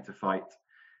pandemic to fight.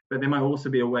 But there might also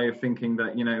be a way of thinking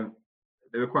that,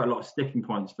 there are quite a lot of sticking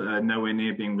points that are nowhere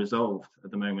near being resolved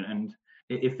at the moment. And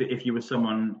if you were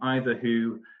someone either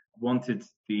who wanted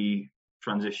the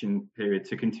transition period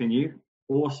to continue,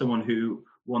 or someone who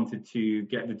wanted to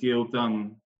get the deal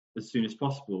done as soon as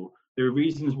possible, there are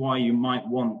reasons why you might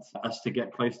want us to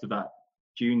get close to that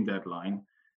June deadline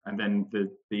and then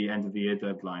the end of the year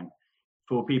deadline.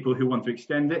 For people who want to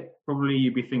extend it, probably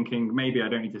you'd be thinking, maybe I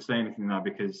don't need to say anything now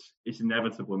because it's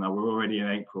inevitable now. We're already in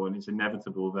April and it's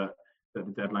inevitable that the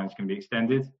deadline is going to be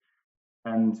extended.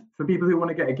 And for people who want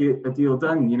to get a deal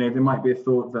done, there might be a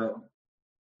thought that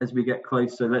as we get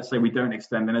closer, let's say we don't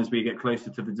extend, and as we get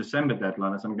closer to the December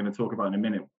deadline, as I'm going to talk about in a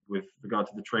minute with regard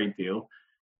to the trade deal,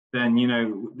 then,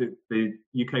 the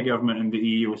UK government and the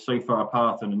EU were so far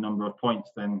apart on a number of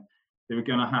points, then there were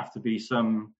going to have to be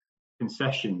some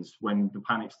concessions when the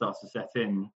panic starts to set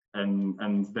in,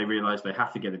 and they realise they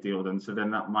have to get a deal done. So then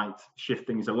that might shift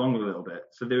things along a little bit.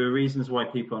 So there are reasons why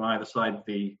people on either side of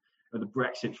the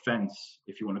Brexit fence,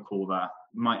 if you want to call that,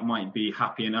 might be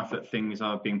happy enough that things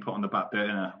are being put on the back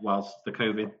burner whilst the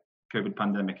COVID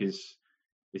pandemic is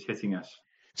hitting us.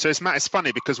 So it's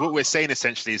funny because what we're saying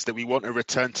essentially is that we want to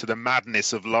return to the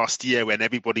madness of last year when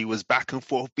everybody was back and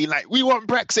forth being like, we want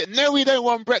Brexit. No, we don't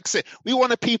want Brexit. We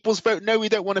want a people's vote. No, we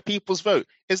don't want a people's vote.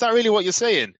 Is that really what you're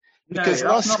saying? Because no,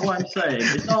 that's not what I'm saying.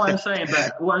 It's not what I'm saying,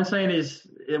 but what I'm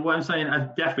saying,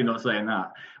 I'm definitely not saying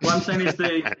that. What I'm saying is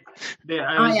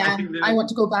I want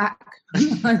to go back.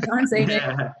 I'm saying it.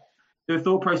 The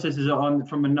thought processes are on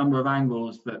from a number of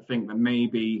angles that think that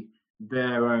maybe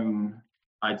their own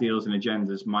ideals and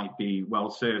agendas might be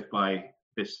well served by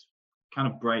this kind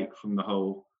of break from the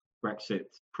whole Brexit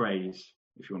craze,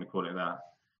 if you want to call it that.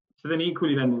 So then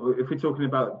equally then, if we're talking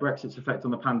about Brexit's effect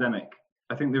on the pandemic,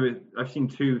 I think I've seen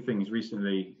two things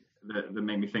recently that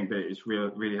make me think that it's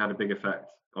really had a big effect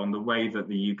on the way that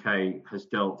the UK has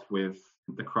dealt with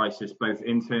the crisis, both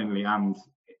internally and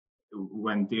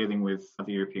when dealing with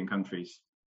other European countries.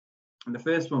 And the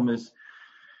first one was,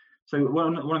 so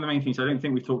one of the main things, I don't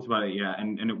think we've talked about it yet,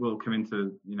 and it will come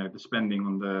into the spending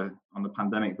on the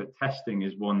pandemic, but testing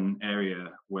is one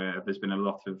area where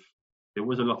there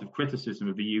was a lot of criticism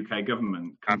of the UK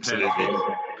government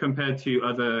compared to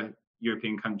other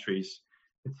European countries,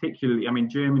 particularly. I mean,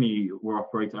 Germany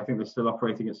I think they're still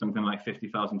operating at something like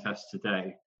 50,000 tests a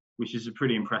day, which is a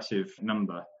pretty impressive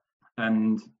number.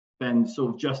 And then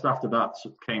sort of just after that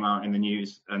came out in the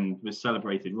news and was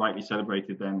rightly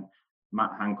celebrated then,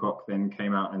 Matt Hancock then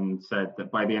came out and said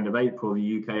that by the end of April,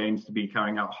 the UK aims to be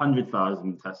carrying out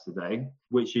 100,000 tests a day,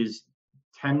 which is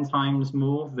 10 times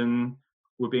more than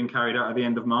were being carried out at the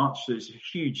end of March. So it's a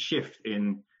huge shift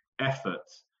in effort.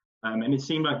 And it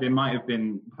seemed like there might have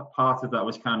been part of that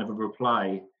was kind of a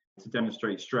reply to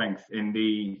demonstrate strength in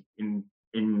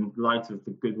light of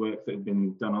the good work that had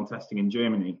been done on testing in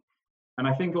Germany. And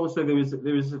I think also there was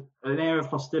an air of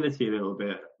hostility a little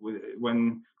bit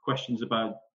when questions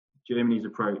about Germany's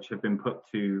approach have been put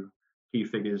to key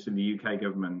figures in the UK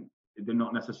government. They're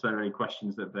not necessarily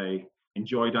questions that they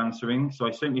enjoyed answering. So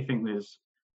I certainly think there's,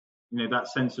 that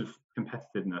sense of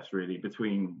competitiveness really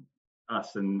between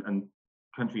us and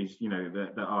countries,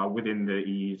 that are within the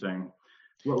EU zone.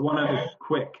 One other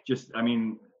quick, I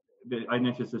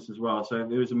noticed this as well. So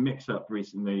there was a mix-up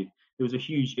recently. There was a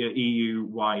huge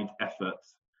EU-wide effort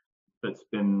that's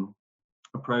been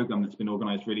a program that's been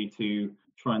organised really to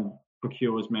try and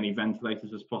procure as many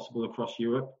ventilators as possible across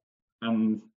Europe.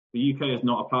 And the UK is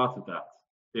not a part of that.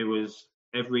 There was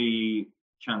every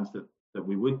chance that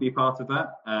we would be part of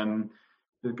that.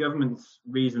 The government's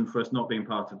reason for us not being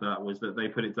part of that was that they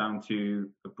put it down to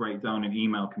a breakdown in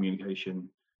email communication.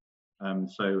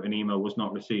 So an email was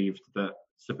not received that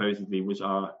supposedly was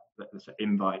our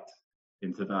invite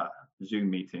into that Zoom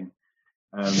meeting.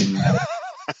 But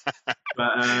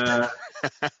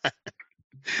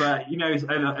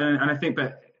and I think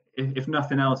that if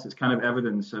nothing else, it's kind of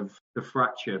evidence of the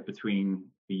fracture between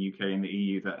the UK and the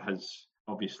EU that has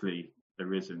obviously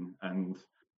arisen. And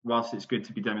whilst it's good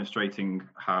to be demonstrating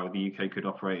how the UK could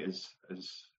operate as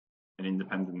an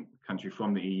independent country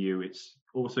from the EU, it's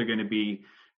also going to be,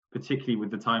 particularly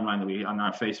with the timeline that we are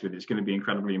now faced with, it's going to be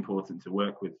incredibly important to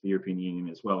work with the European Union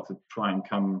as well to try and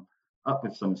come up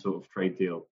with some sort of trade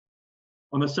deal.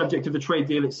 On the subject of the trade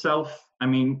deal itself, I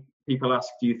mean, people ask,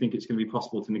 do you think it's going to be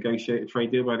possible to negotiate a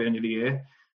trade deal by the end of the year?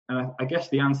 And I guess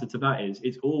the answer to that is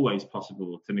it's always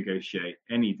possible to negotiate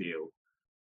any deal.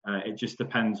 It just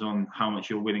depends on how much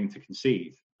you're willing to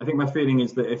concede. I think my feeling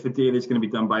is that if a deal is going to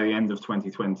be done by the end of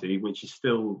 2020, which is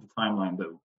still the timeline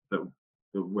that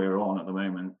we're on at the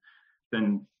moment,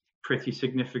 then pretty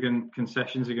significant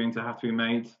concessions are going to have to be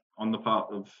made on the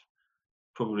part of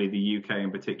probably the UK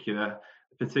in particular,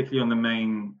 particularly on the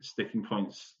main sticking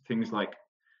points, things like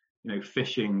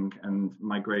fishing and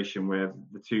migration, where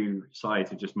the two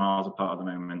sides are just miles apart at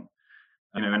the moment.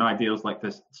 And ideals like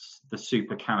this, the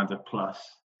Super Canada Plus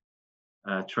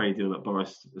trade deal that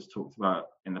Boris has talked about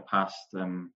in the past,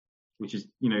 which is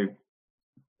the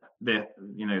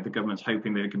government's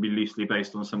hoping that it can be loosely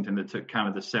based on something that took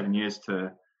Canada 7 years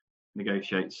to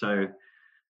negotiate. So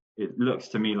it looks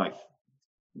to me like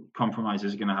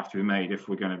compromises are going to have to be made if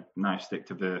we're going to now stick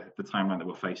to the timeline that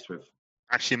we're faced with.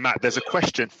 Actually, Matt, there's a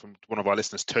question from one of our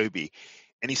listeners, Toby,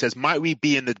 and he says, might we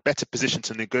be in a better position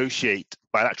to negotiate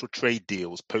bilateral trade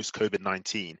deals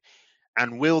post-COVID-19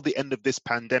 And will the end of this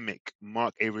pandemic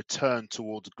mark a return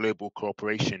towards global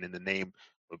cooperation in the name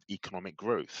of economic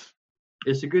growth?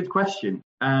 It's a good question,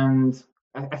 and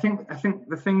I think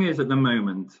the thing is at the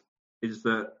moment is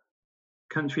that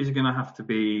countries are going to have to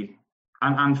be,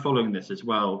 and following this as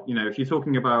well, if you're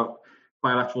talking about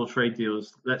bilateral trade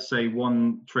deals, let's say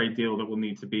one trade deal that will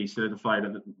need to be certified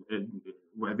at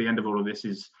the end of all of this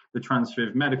is the transfer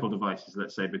of medical devices,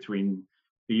 let's say, between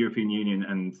the European Union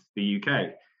and the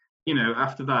UK.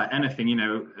 After that, anything,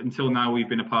 until now we've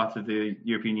been a part of the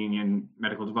European Union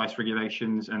medical device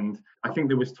regulations. And I think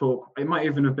there was talk, it might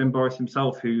even have been Boris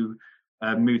himself who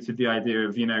mooted the idea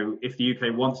of, if the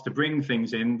UK wants to bring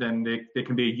things in, then there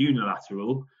can be a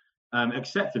unilateral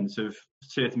acceptance of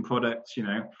certain products,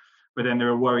 but then there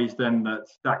are worries then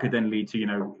that could then lead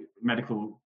to,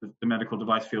 the medical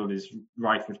device field is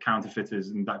rife with counterfeiters,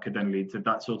 and that could then lead to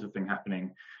that sort of thing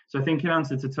happening. So I think in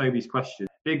answer to Toby's question,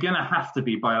 they're going to have to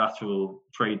be bilateral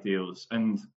trade deals.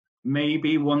 And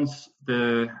maybe once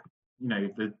the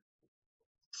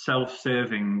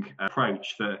self-serving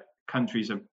approach that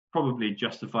countries are probably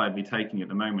justifiably taking at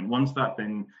the moment, once that's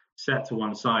been set to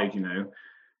one side,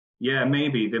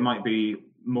 maybe there might be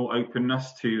more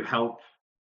openness to help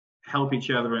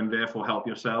each other and therefore help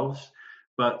yourselves.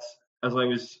 But as I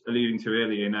was alluding to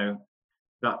earlier,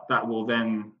 that will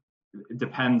then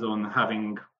depend on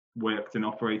having worked and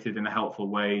operated in a helpful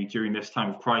way during this time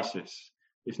of crisis.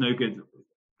 It's no good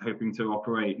hoping to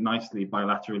operate nicely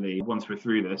bilaterally once we're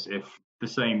through this if the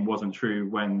same wasn't true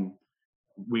when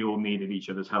we all needed each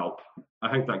other's help. I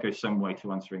hope that goes some way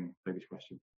to answering Toby's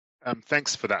question.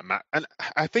 Thanks for that, Matt. And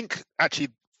I think actually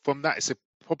from that, it's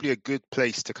probably a good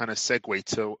place to kind of segue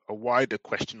to a wider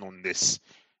question on this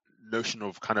notion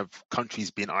of kind of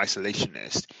countries being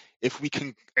isolationist. If we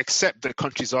can accept that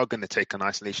countries are going to take an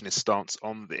isolationist stance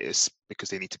on this because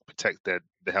they need to protect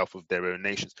the health of their own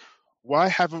nations, why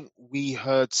haven't we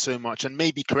heard so much, and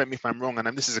maybe correct me if I'm wrong,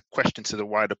 and this is a question to the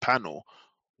wider panel,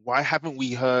 why haven't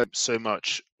we heard so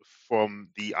much from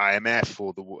the IMF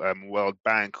or the World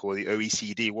Bank or the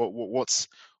OECD?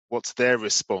 What's their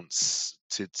response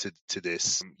to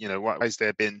this? Why has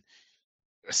there been,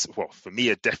 well, for me,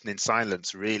 a deafening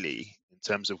silence, really, in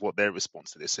terms of what their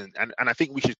response to this? And I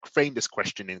think we should frame this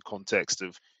question in context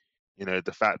of,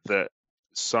 the fact that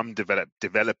some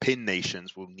developing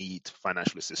nations will need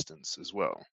financial assistance as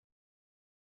well.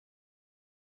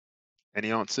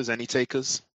 Any answers? Any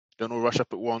takers? Don't all rush up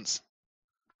at once.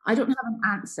 I don't have an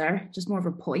answer, just more of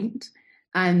a point.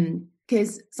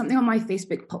 Because something on my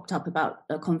Facebook popped up about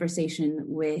a conversation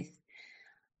with,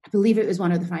 I believe it was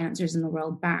one of the financiers in the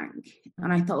World Bank.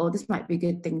 And I thought, this might be a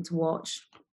good thing to watch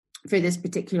for this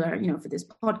particular, for this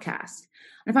podcast.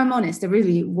 And if I'm honest, there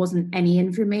really wasn't any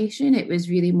information. It was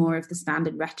really more of the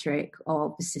standard rhetoric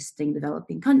of assisting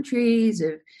developing countries,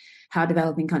 of how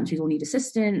developing countries will need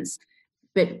assistance,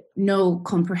 but no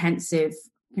comprehensive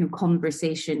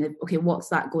conversation of, okay, what's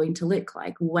that going to look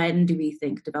like? When do we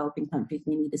think developing countries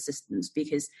may need assistance?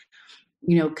 Because,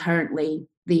 currently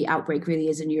the outbreak really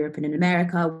is in Europe and in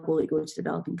America. Will it go to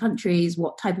developing countries?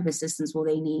 What type of assistance will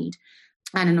they need?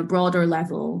 And on a broader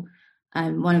level,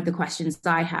 one of the questions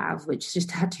I have, which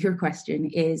just to add to your question,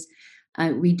 is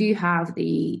we do have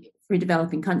for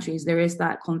developing countries, there is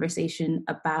that conversation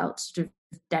about sort of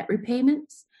debt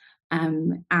repayments.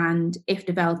 And if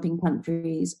developing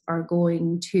countries are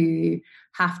going to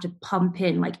have to pump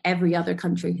in, like every other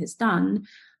country has done,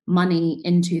 money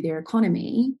into their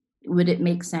economy, would it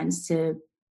make sense to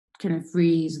kind of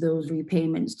freeze those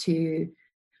repayments to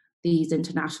these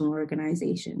international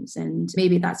organizations? And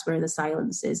maybe that's where the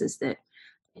silence is that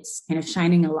it's kind of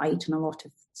shining a light on a lot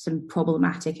of some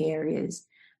problematic areas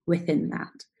within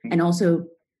that. And also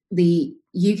the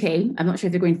UK, I'm not sure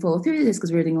if they're going to follow through with this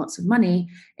because we're getting lots of money,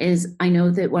 I know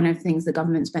that one of the things the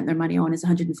government spent their money on is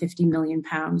 £150 million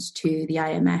to the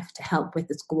IMF to help with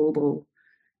this global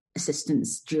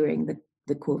assistance during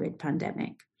the COVID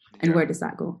pandemic. And where does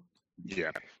that go?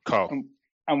 Yeah, Carl.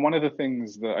 And one of the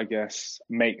things that I guess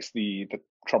makes the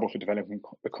trouble for developing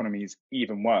economies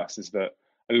even worse is that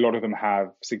a lot of them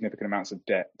have significant amounts of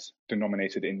debt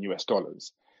denominated in US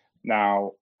dollars.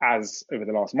 Now, as over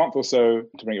the last month or so,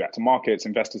 to bring it back to markets,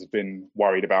 investors have been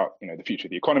worried about the future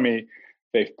of the economy.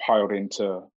 They've piled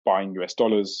into buying US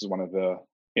dollars as one of the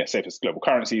safest global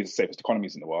currencies, safest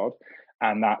economies in the world,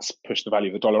 and that's pushed the value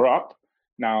of the dollar up.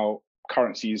 Now,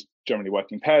 currencies generally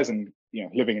work in pairs, and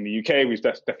living in the UK, we've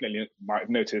definitely might have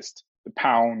noticed the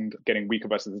pound getting weaker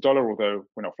versus the dollar, although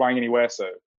we're not flying anywhere, so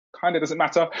kind of doesn't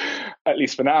matter, at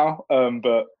least for now.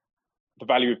 But the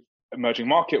value of emerging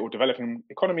market or developing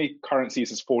economy currencies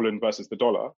has fallen versus the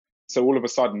dollar. So all of a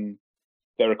sudden,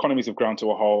 their economies have ground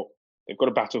to a halt. they've got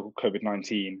to battle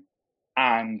COVID-19,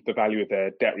 and the value of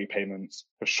their debt repayments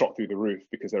has shot through the roof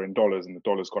because they're in dollars and the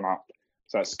dollar's gone up.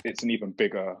 So it's an even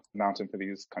bigger mountain for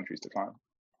these countries to climb.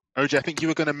 OJ, I think you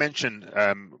were going to mention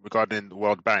regarding the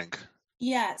World Bank.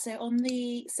 Yeah, so on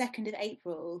the 2nd of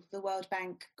April, the World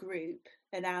Bank Group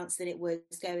announced that it was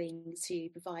going to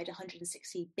provide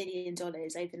 $160 billion over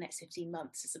the next 15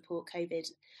 months to support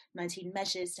COVID-19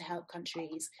 measures to help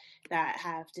countries that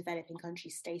have developing country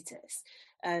status.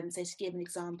 So to give an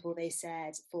example, they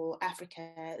said for Africa,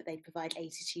 they'd provide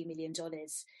 $82 million,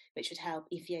 which would help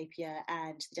Ethiopia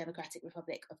and the Democratic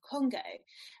Republic of Congo.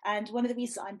 And one of the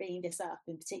reasons I'm bringing this up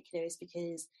in particular is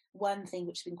because one thing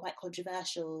which has been quite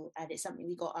controversial, and it's something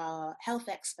we got our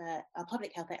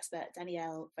public health expert,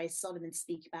 Danielle Fraser-Solomon, to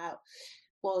speak about,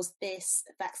 was this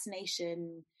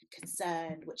vaccination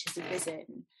concern which has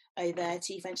arisen over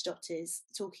 2 French doctors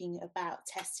talking about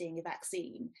testing a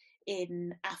vaccine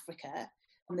in Africa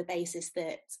on the basis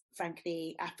that,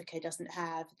 frankly, Africa doesn't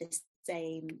have the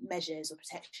same measures or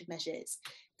protection measures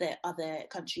that other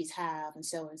countries have, and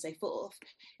so on and so forth.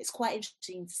 It's quite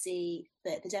interesting to see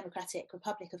that the Democratic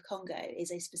Republic of Congo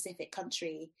is a specific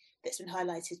country that's been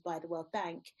highlighted by the World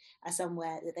Bank as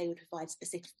somewhere that they would provide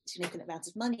significant amounts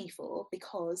of money for,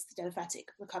 because the Democratic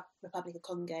Republic of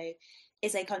Congo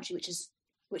is a country which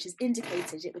has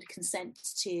indicated it would consent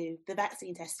to the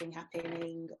vaccine testing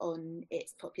happening on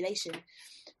its population.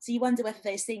 So you wonder whether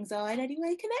those things are in any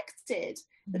way connected.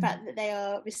 The fact that they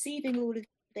are receiving all of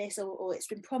this, or it's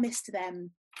been promised to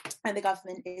them, and the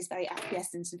government is very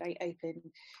acquiescent and very open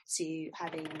to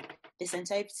having this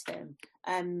sent over to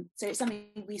them. So it's something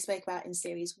we spoke about in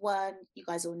series 1. You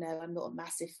guys all know I'm not a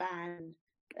massive fan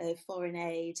of foreign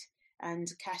aid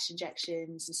and cash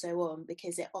injections and so on,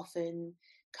 because it often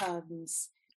comes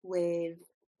with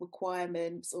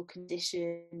requirements or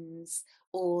conditions,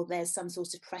 or there's some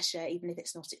sort of pressure, even if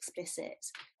it's not explicit,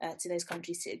 to those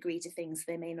countries to agree to things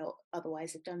they may not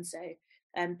otherwise have done so.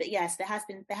 But yes, there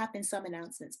have been some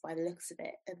announcements by the looks of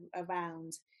it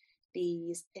around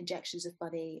these injections of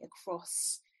money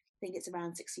across, I think it's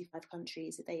around 65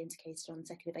 countries that they indicated on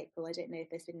the 2nd of April. I don't know if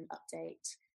there's been an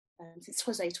update. It's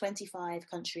 25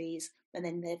 countries, and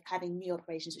then they're having new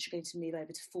operations which are going to move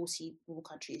over to 40 more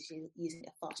countries using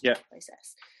a fast track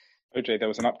process. OJ, there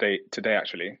was an update today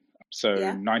actually. So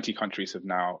 90 countries have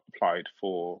now applied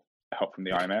for help from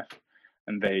the IMF,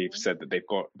 and they've said that they've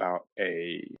got about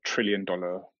 $1 trillion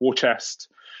war chest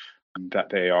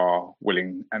that they are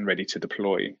willing and ready to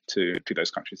deploy to those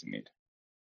countries in need.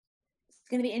 It's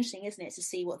going to be interesting, isn't it, to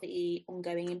see what the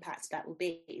ongoing impact of that will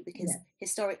be, because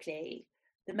historically,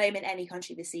 the moment any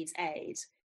country receives aid,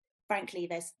 frankly,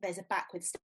 there's a backward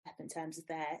step in terms of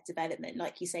their development.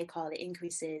 Like you say, Carl, it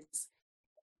increases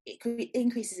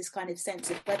this kind of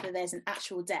sense of whether there's an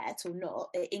actual debt or not.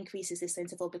 It increases this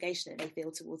sense of obligation that they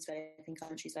feel towards developing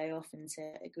countries very often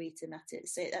to agree to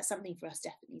matters. So that's something for us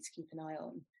definitely to keep an eye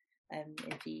on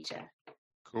in future.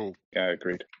 Cool. Yeah,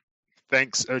 agreed.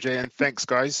 Thanks, OJ, and thanks,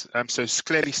 guys. So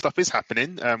clearly stuff is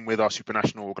happening with our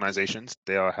supranational organizations.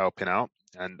 They are helping out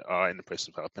and are in the process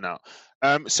of helping out.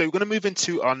 So we're going to move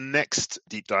into our next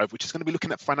deep dive, which is going to be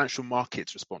looking at financial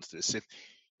markets' response to this. If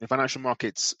the financial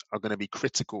markets are going to be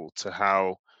critical to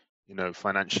how,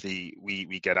 financially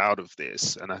we get out of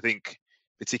this. And I think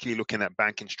particularly looking at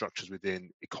banking structures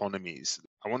within economies,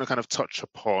 I want to kind of touch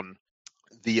upon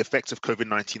the effects of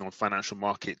COVID-19 on financial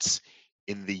markets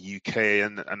in the UK,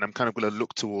 and I'm kind of going to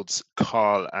look towards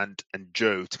Carl and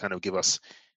Joe to kind of give us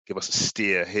a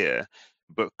steer here.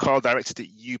 But Carl, directed at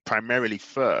you primarily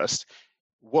first.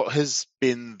 What has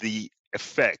been the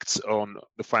effect on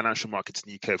the financial markets in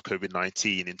the UK of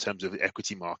COVID-19 in terms of the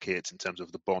equity markets, in terms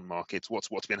of the bond markets? What's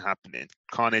been happening?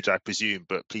 Carnage, I presume,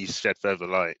 but please shed further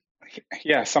light.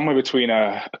 Yeah, somewhere between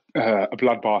a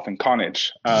bloodbath and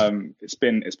carnage. It's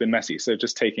been messy. So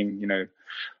just taking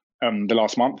the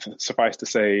last month, suffice to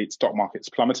say, stock markets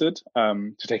plummeted.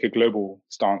 To take a global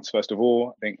stance, first of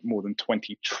all, I think more than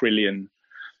 $20 trillion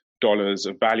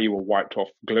of value were wiped off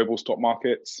global stock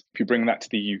markets. If you bring that to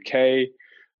the UK,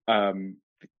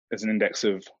 there's an index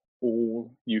of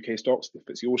all UK stocks, the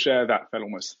FTSE All Share, that fell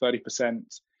almost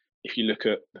 30%. If you look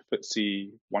at the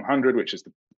FTSE 100, which is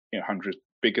the 100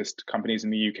 biggest companies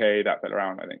in the UK, that fell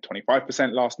around, I think,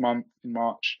 25% last month in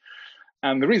March.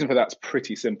 And the reason for that's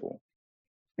pretty simple.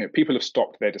 People have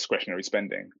stopped their discretionary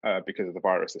spending because of the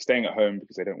virus. They're staying at home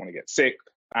because they don't want to get sick,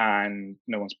 and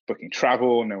no one's booking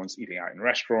travel, no one's eating out in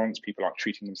restaurants, people aren't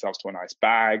treating themselves to a nice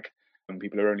bag, and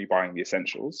people are only buying the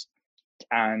essentials.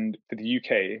 And for the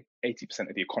UK, 80%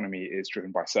 of the economy is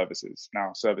driven by services.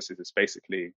 Now, services is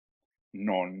basically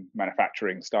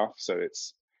non-manufacturing stuff, so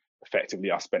it's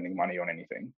effectively us spending money on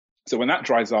anything. So when that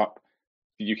dries up,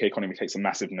 the UK economy takes a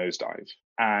massive nosedive.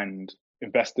 And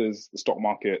investors, the stock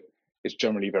market is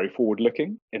generally very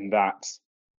forward-looking in that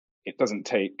it doesn't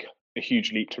take a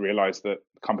huge leap to realize that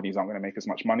companies aren't going to make as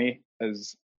much money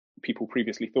as people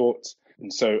previously thought.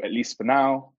 And so at least for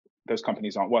now, those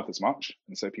companies aren't worth as much.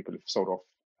 And so people have sold off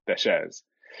their shares.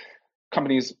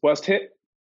 Companies worst hit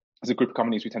is a group of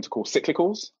companies we tend to call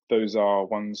cyclicals. Those are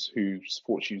ones whose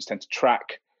fortunes tend to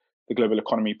track the global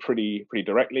economy pretty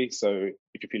directly. So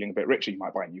if you're feeling a bit richer, you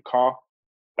might buy a new car.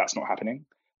 That's not happening.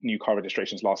 New car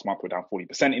registrations last month were down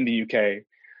 40% in the UK.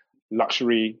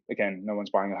 Luxury, again, no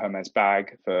one's buying a Hermes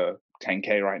bag for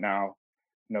 10K right now.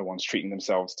 No one's treating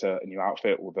themselves to a new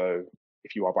outfit, although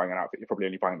if you are buying an outfit, you're probably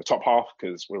only buying the top half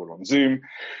because we're all on Zoom.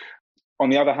 On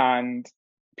the other hand,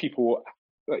 people,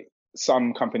 like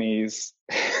some companies,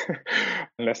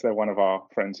 unless they're one of our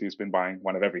friends who's been buying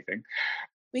one of everything.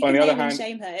 We can name and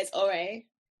shame her, it's Ore.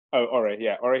 Oh, Ore,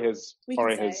 yeah. Ore has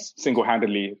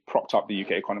single-handedly propped up the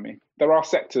UK economy. There are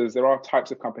sectors, there are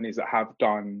types of companies that have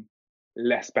done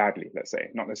less badly, let's say.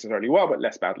 Not necessarily well, but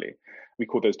less badly. We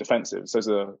call those defensives. Those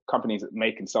are companies that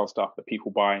make and sell stuff that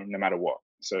people buy no matter what.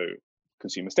 So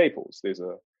consumer staples. They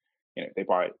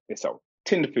sell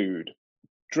tinned food,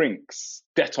 drinks,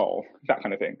 Dettol, that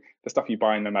kind of thing. The stuff you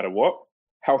buy no matter what.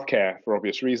 Healthcare for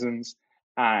obvious reasons,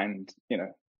 and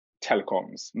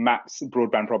telecoms, maps,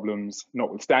 broadband problems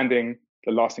notwithstanding.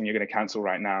 The last thing you're going to cancel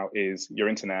right now is your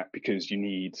internet because you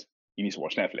need to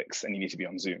watch Netflix and you need to be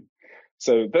on Zoom.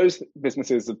 So those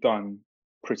businesses have done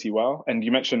pretty well. And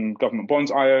you mentioned government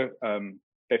bonds, Ayo.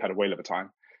 They've had a whale of a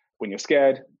time. When you're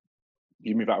scared,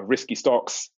 you move out of risky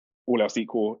stocks, all else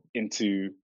equal, into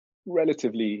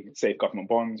relatively safe government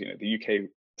bonds. The UK,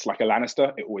 it's like a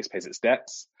Lannister. It always pays its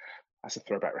debts. That's a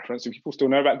throwback reference. Do people still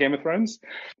know about Game of Thrones?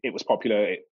 It was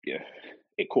popular.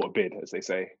 It caught a bid, as they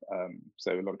say.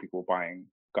 So a lot of people were buying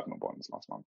government bonds last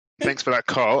month. Thanks for that,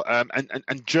 Carl.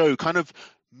 And Joe, kind of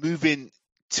moving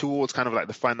towards kind of like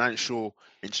the financial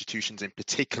institutions in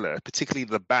particularly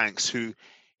the banks who,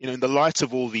 in the light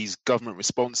of all these government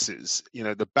responses,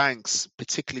 the banks,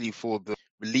 particularly for the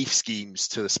relief schemes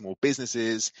to the small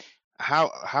businesses,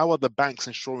 how are the banks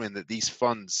ensuring that these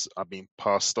funds are being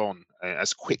passed on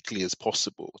as quickly as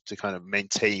possible to kind of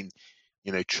maintain,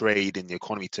 trade in the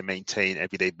economy, to maintain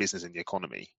everyday business in the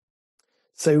economy?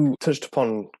 So touched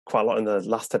upon quite a lot in the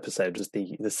last episode was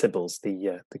the CBILS,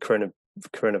 the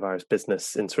coronavirus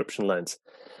business interruption loans.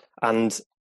 And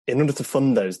in order to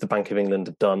fund those, the Bank of England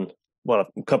have done, well,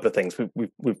 a couple of things.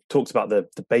 We've talked about the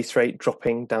base rate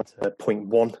dropping down to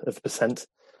 0.1%.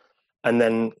 And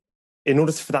then in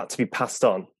order for that to be passed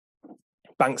on,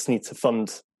 banks need to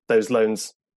fund those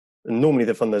loans. And normally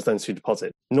they fund those loans through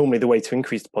deposit. Normally the way to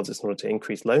increase deposits in order to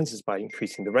increase loans is by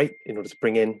increasing the rate in order to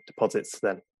bring in deposits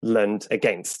then lend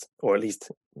against, or at least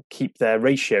keep their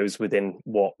ratios within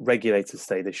what regulators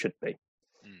say they should be.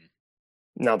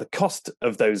 Now, the cost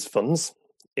of those funds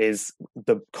is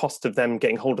the cost of them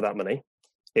getting hold of that money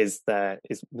is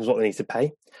what they need to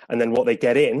pay. And then what they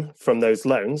get in from those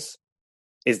loans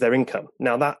is their income.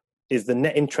 Now, that is the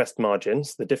net interest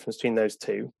margins, the difference between those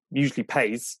two, usually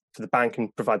pays for the bank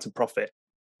and provides a profit.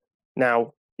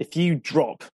 Now, if you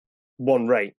drop one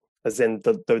rate, as in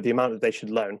the amount that they should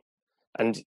loan,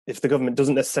 and if the government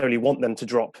doesn't necessarily want them to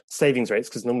drop savings rates,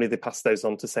 because normally they pass those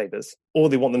on to savers, or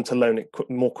they want them to loan it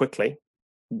more quickly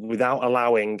without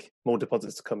allowing more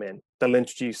deposits to come in, they'll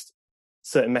introduce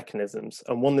certain mechanisms.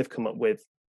 And one they've come up with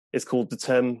is called the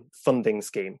Term Funding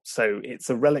Scheme. So it's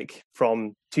a relic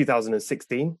from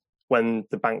 2016, when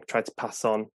the bank tried to pass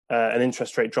on an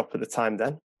interest rate drop at the time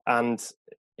then. And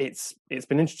it's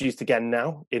been introduced again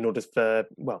now in order to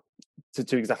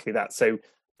do exactly that. So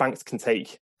banks can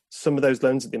take some of those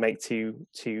loans that they make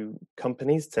to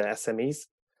companies, to SMEs,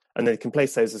 and they can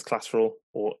place those as collateral,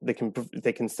 or they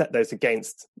can set those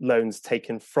against loans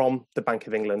taken from the Bank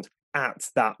of England at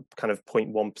that kind of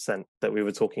 0.1% that we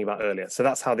were talking about earlier. So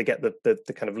that's how they get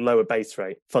the kind of lower base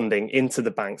rate funding into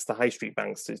the banks, the high street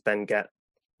banks, to then get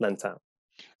lent out.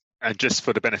 And just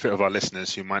for the benefit of our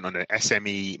listeners who might not know,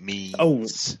 SME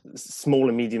means small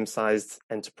and medium-sized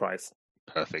enterprise.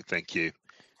 Perfect. Thank you.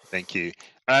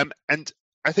 And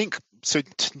I think so.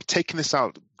 Taking this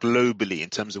out globally in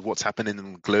terms of what's happening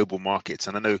in global markets,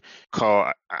 and I know,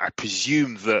 Carl, I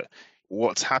presume that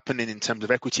what's happening in terms of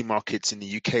equity markets in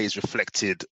the UK is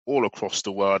reflected all across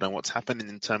the world, and what's happening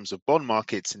in terms of bond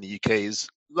markets in the UK is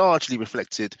largely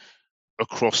reflected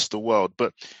across the world.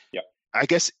 But yeah, I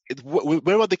guess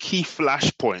where are the key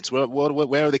flashpoints?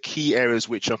 Where are the key areas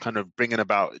which are kind of bringing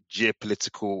about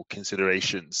geopolitical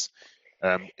considerations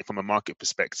from a market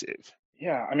perspective?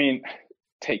 Yeah, I mean,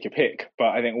 take your pick, but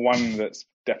I think one that's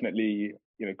definitely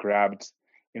grabbed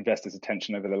investors'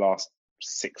 attention over the last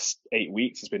 6-8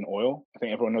 weeks has been oil. I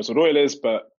think everyone knows what oil is,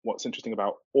 but what's interesting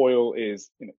about oil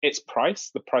is its price,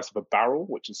 the price of a barrel,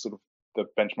 which is sort of the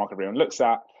benchmark everyone looks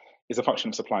at, is a function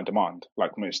of supply and demand,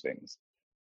 like most things.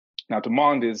 Now,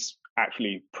 demand is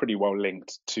actually pretty well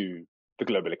linked to the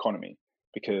global economy,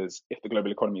 because if the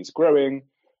global economy is growing,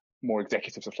 more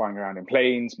executives are flying around in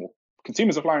planes, more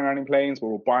consumers are flying around in planes,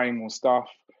 we're all buying more stuff.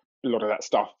 A lot of that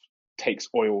stuff takes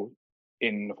oil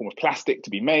in the form of plastic to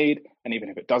be made, and even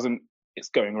if it doesn't, it's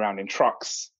going around in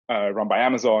trucks run by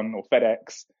Amazon or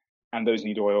FedEx, and those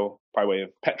need oil by way of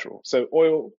petrol. So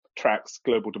oil tracks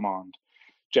global demand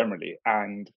generally.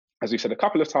 And as we've said a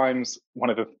couple of times, one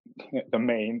of the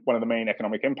main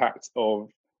economic impacts of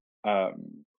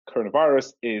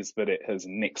coronavirus is that it has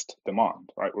nixed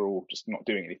demand, right? We're all just not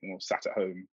doing anything. We're sat at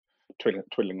home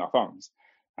twiddling our thumbs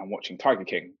and watching Tiger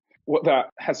King. What that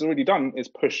has already done is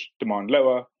push demand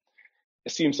lower.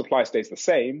 Assume supply stays the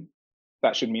same,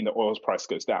 that should mean that oil's price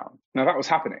goes down. Now, that was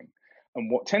happening.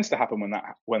 And what tends to happen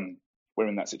when we're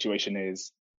in that situation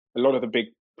is a lot of the big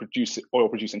oil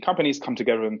producing companies come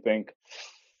together and think,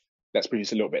 let's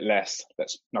produce a little bit less,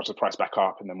 let's nudge the price back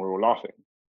up, and then we're all laughing.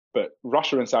 But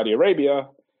Russia and Saudi Arabia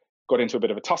got into a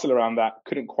bit of a tussle around that,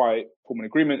 couldn't quite form an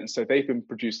agreement, and so they've been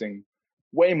producing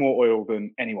way more oil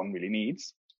than anyone really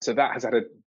needs. So that has had a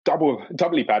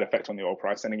doubly bad effect on the oil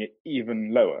price, sending it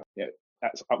even lower.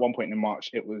 At one point in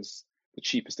March, it was the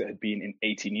cheapest it had been in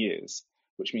 18 years,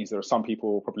 which means there are some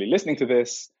people probably listening to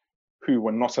this who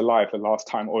were not alive the last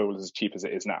time oil was as cheap as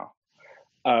it is now,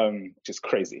 which is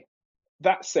crazy.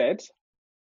 That said,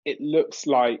 it looks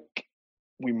like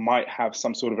we might have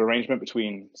some sort of arrangement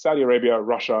between Saudi Arabia,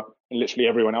 Russia, and literally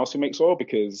everyone else who makes oil,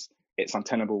 because it's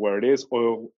untenable where it is.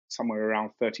 Oil somewhere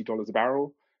around $30 a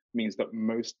barrel means that I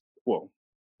don't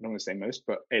want to say most,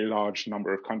 but a large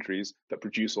number of countries that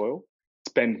produce oil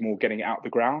spend more getting it out the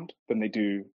ground than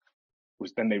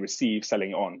they receive selling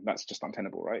it on. That's just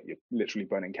untenable, right? You're literally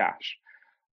burning cash.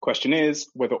 Question is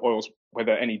whether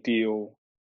any deal,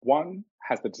 one,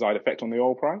 has the desired effect on the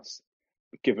oil price,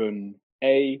 given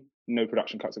A, no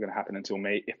production cuts are going to happen until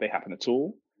May, if they happen at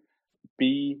all.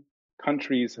 B,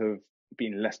 countries have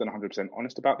been less than 100%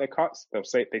 honest about their cuts.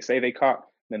 They say they cut,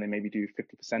 then they maybe do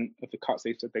 50% of the cuts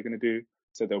they said they're going to do,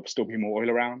 so there'll still be more oil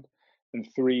around. And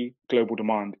three, global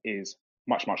demand is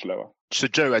much, much lower. So,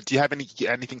 Joe, do you have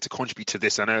anything to contribute to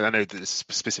this? I know that this is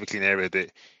specifically an area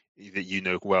that you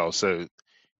know well, so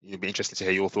it'd be interesting to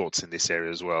hear your thoughts in this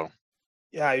area as well.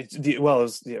 Yeah, it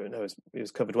was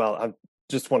covered well. I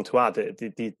just want to add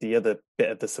the other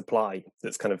bit of the supply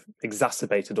that's kind of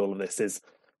exacerbated all of this is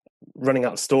running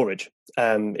out of storage.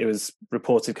 It was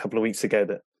reported a couple of weeks ago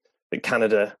that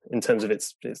Canada, in terms of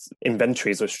its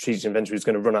inventories or strategic inventory, is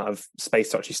going to run out of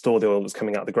space to actually store the oil that's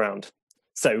coming out of the ground.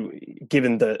 So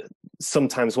given that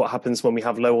sometimes what happens when we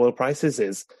have low oil prices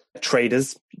is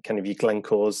traders, kind of your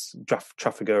Glencores,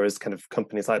 Trafigura's, kind of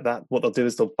companies like that, what they'll do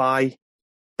is they'll buy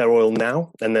their oil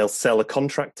now and they'll sell a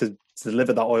contract to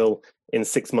deliver that oil in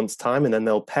 6 months' time, and then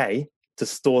they'll pay to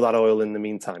store that oil in the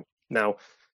meantime. Now,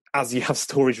 as you have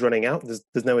storage running out,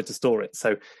 there's nowhere to store it.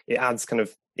 So it adds kind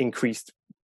of increased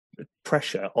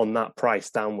pressure on that price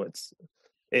downwards.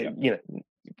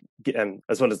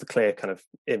 As well as the clear kind of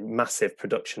massive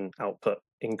production output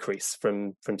increase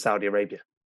from Saudi Arabia.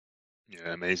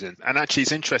 Yeah, amazing. And actually,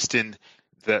 it's interesting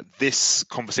that this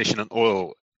conversation on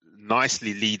oil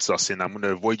nicely leads us in. I'm going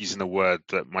to avoid using a word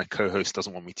that my co-host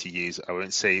doesn't want me to use. I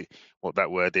won't say what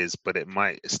that word is, but it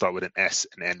might start with an S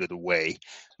and end with a way.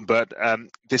 But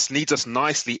this leads us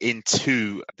nicely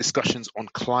into discussions on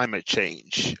climate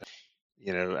change,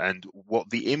 and what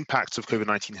the impact of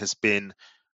COVID-19 has been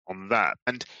on that.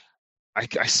 And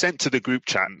I sent to the group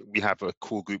chat, we have a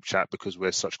cool group chat because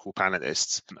we're such cool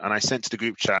panelists, and I sent to the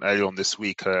group chat earlier on this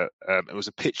week, it was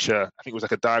a picture, I think it was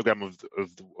like a diagram of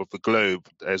the globe.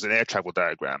 There's an air travel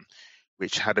diagram,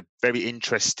 which had a very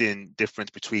interesting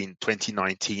difference between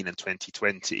 2019 and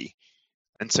 2020.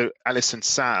 And so Alice and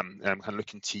Sam, I'm kind of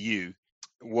looking to you,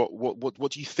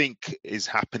 what do you think is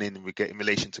happening in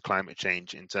relation to climate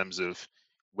change in terms of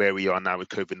where we are now with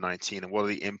COVID-19, and what are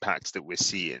the impacts that we're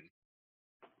seeing?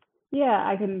 Yeah,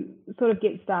 I can sort of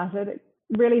get started. It's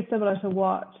really similar to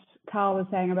what Carl was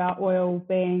saying about oil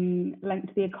being linked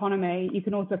to the economy. You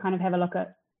can also kind of have a look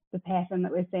at the pattern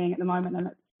that we're seeing at the moment, and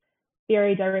it's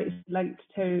very directly linked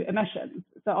to emissions.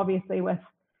 So obviously with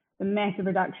the massive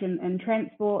reduction in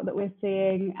transport that we're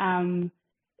seeing,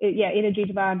 energy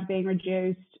demand being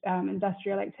reduced,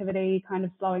 industrial activity kind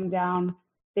of slowing down,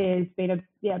 there's been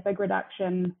a big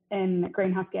reduction in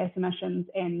greenhouse gas emissions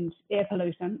and air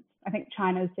pollutants. I think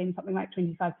China's seen something like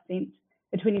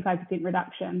a 25%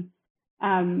 reduction.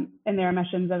 in their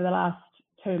emissions over the last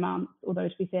 2 months, although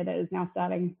to be fair, that is now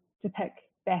starting to pick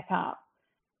back up.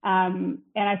 And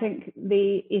I think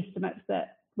the estimates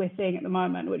that we're seeing at the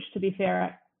moment, which to be fair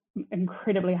are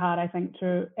incredibly hard, I think,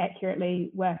 to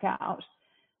accurately work out,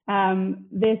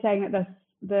 they're saying that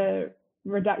the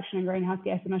reduction in greenhouse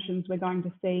gas emissions we're going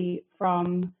to see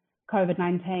from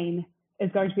COVID-19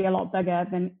 is going to be a lot bigger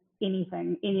than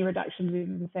any reductions we've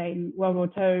ever seen. World War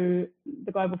II,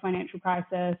 the global financial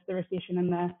crisis, the recession in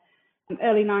the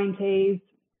early 90s,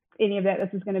 any of that, this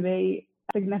is going to be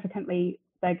significantly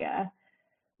bigger,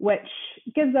 which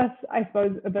gives us, I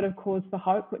suppose, a bit of cause for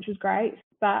hope, which is great.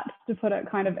 But to put it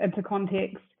kind of into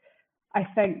context, I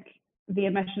think the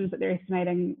emissions that they're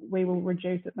estimating we will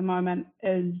reduce at the moment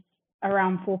is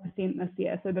around 4% this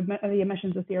year. So the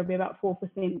emissions this year will be about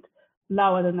 4%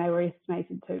 lower than they were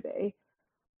estimated to be.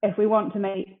 If we want to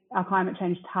meet our climate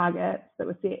change targets that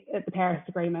were set at the Paris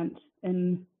Agreement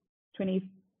in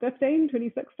 2015,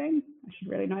 2016, I should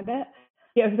really know that.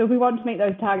 Yeah, so if we want to meet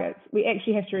those targets, we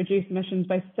actually have to reduce emissions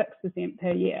by 6%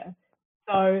 per year.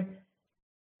 So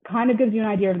kind of gives you an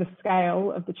idea of the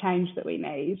scale of the change that we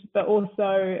need. But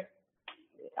also,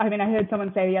 I mean, I heard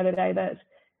someone say the other day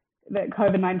that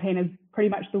COVID-19 is pretty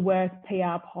much the worst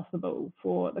PR possible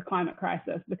for the climate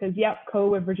crisis because, yep, cool,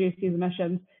 we've reduced these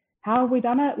emissions. How have we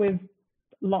done it? We've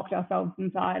locked ourselves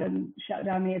inside and shut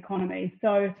down the economy.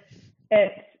 So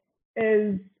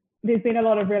there's been a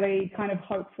lot of really kind of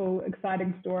hopeful,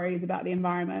 exciting stories about the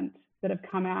environment that have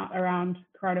come out around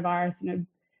coronavirus,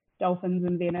 dolphins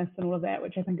in Venice and all of that,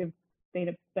 which I think have been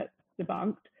a bit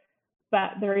debunked.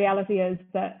 But the reality is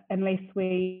that unless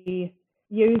we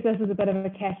use this as a bit of a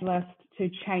catalyst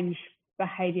to change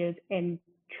behaviours and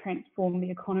transform the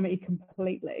economy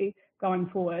completely going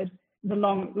forward, the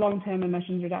long-term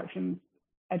emissions reductions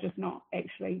are just not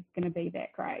actually going to be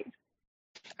that great.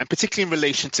 And particularly in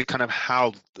relation to kind of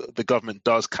how the government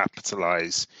does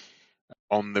capitalise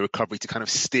on the recovery to kind of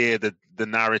steer the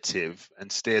narrative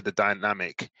and steer the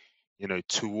dynamic,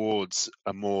 towards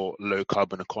a more low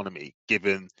carbon economy,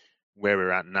 given where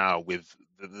we're at now with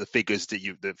the figures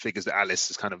that Alice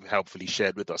has kind of helpfully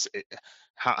shared with us.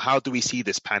 How do we see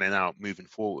this panning out moving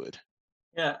forward?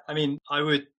 Yeah, I mean, I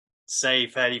would say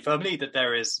fairly firmly that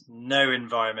there is no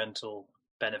environmental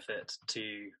benefit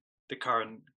to the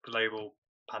current global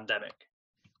pandemic.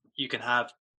 You can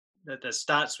have the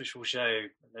stats which will show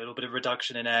a little bit of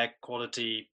reduction in air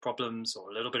quality problems or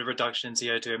a little bit of reduction in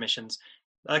CO2 emissions.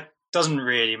 That doesn't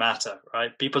really matter,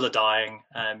 right? People are dying,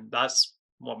 and that's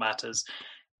what matters.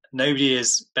 Nobody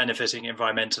is benefiting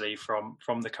environmentally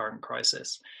from the current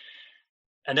crisis.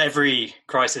 And every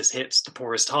crisis hits the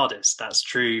poorest hardest. That's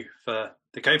true for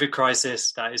the COVID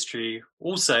crisis. That is true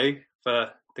also for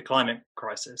the climate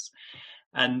crisis.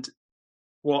 And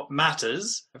what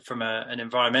matters from an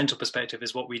environmental perspective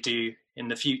is what we do in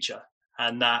the future.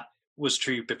 And that was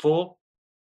true before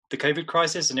the COVID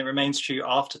crisis, and it remains true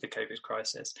after the COVID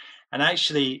crisis. And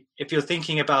actually, if you're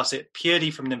thinking about it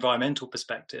purely from an environmental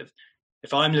perspective,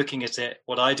 if I'm looking at it,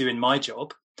 what I do in my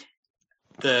job,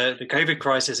 the COVID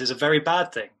crisis is a very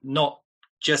bad thing, not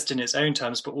just in its own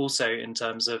terms, but also in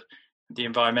terms of the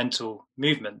environmental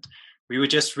movement. We were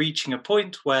just reaching a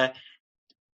point where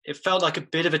it felt like a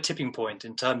bit of a tipping point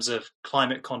in terms of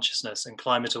climate consciousness and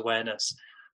climate awareness.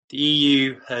 The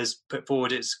EU has put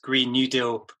forward its Green New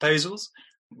Deal proposals,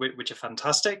 which are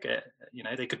fantastic.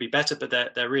 They could be better, but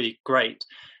they're really great.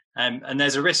 And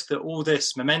there's a risk that all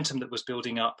this momentum that was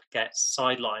building up gets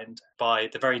sidelined by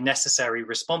the very necessary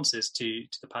responses to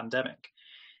the pandemic.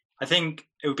 I think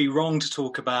it would be wrong to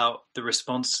talk about the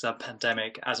response to the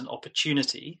pandemic as an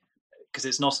opportunity, because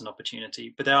it's not an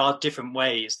opportunity, but there are different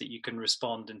ways that you can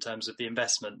respond in terms of the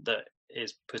investment that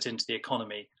is put into the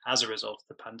economy as a result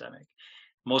of the pandemic.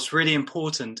 And what's really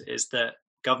important is that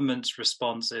government's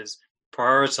responses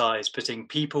prioritise putting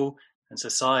people and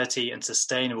society and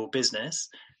sustainable business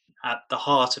at the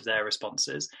heart of their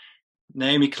responses.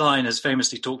 Naomi Klein has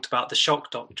famously talked about the shock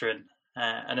doctrine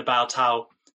and about how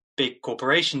big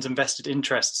corporations and vested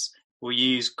interests will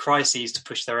use crises to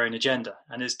push their own agenda.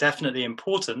 And it's definitely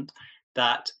important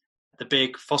that the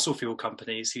big fossil fuel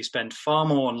companies, who spend far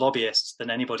more on lobbyists than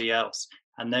anybody else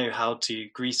and know how to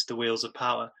grease the wheels of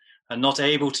power, are not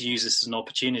able to use this as an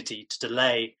opportunity to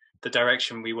delay the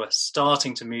direction we were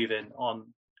starting to move in on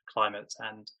climate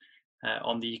and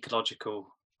on the ecological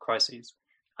crises.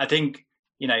 I think,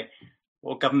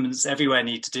 what governments everywhere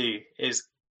need to do is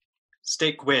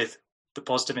stick with the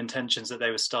positive intentions that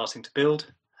they were starting to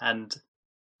build and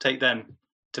take them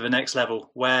to the next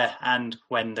level where and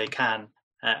when they can,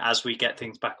 as we get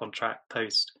things back on track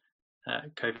post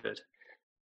COVID.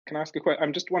 Can I ask a question?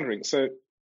 I'm just wondering, so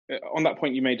on that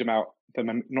point you made about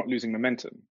them not losing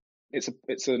momentum,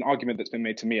 it's an argument that's been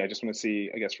made to me. I just want to see,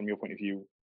 I guess, from your point of view,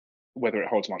 whether it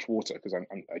holds much water, because I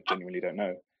genuinely don't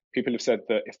know. People have said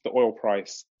that if the oil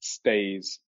price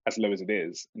stays as low as it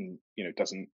is and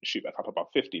doesn't shoot back up above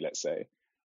 50, let's say,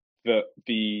 that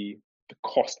the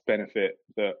cost benefit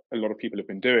that a lot of people have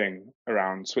been doing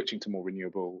around switching to more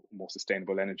renewable, more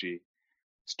sustainable energy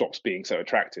stops being so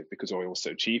attractive because oil is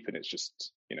so cheap, and it's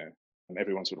just, and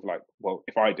everyone's sort of like, well,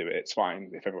 if I do it, it's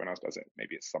fine. If everyone else does it,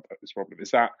 maybe it's this problem.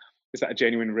 Is that a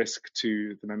genuine risk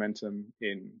to the momentum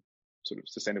in sort of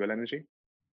sustainable energy?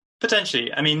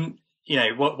 Potentially. I mean,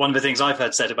 one of the things I've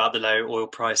heard said about the low oil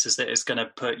price is that it's going to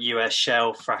put US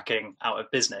shale fracking out of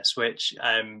business, which,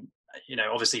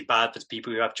 obviously bad for the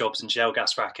people who have jobs in shale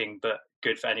gas fracking, but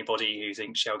good for anybody who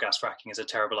thinks shale gas fracking is a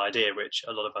terrible idea, which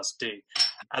a lot of us do.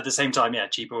 At the same time,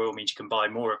 cheaper oil means you can buy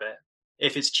more of it.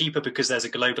 If it's cheaper because there's a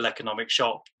global economic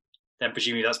shock, then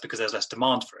presumably that's because there's less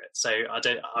demand for it. So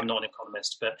I'm not an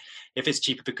economist, but if it's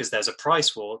cheaper because there's a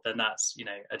price war, then that's,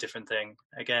 a different thing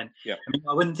again. Yeah.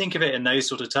 I wouldn't think of it in those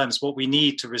sort of terms. What we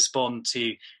need to respond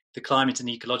to the climate and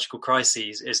ecological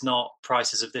crises is not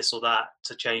prices of this or that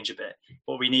to change a bit.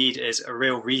 What we need is a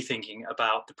real rethinking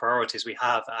about the priorities we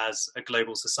have as a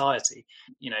global society.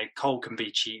 Coal can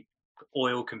be cheap,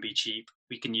 oil can be cheap,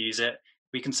 we can use it.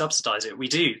 We can subsidize it. We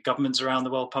do. Governments around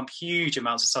the world pump huge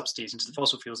amounts of subsidies into the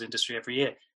fossil fuels industry every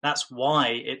year. That's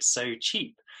why it's so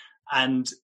cheap.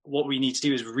 And what we need to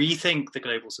do is rethink the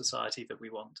global society that we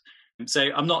want. And so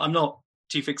I'm not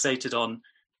too fixated on,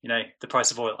 the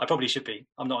price of oil. I probably should be.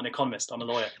 I'm not an economist. I'm a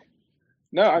lawyer.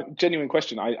 No, genuine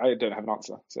question. I don't have an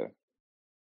answer. So,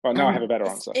 well, now I have a better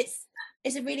answer.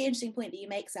 It's a really interesting point that you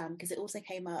make, Sam, because it also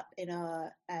came up in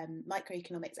our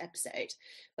Macroeconomics episode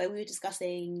where we were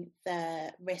discussing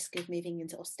the risk of moving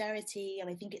into austerity.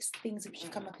 And I think it's things which have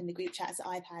come up in the group chats that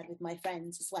I've had with my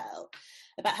friends as well,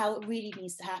 about how it really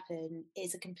needs to happen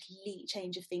is a complete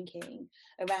change of thinking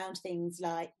around things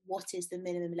like what is the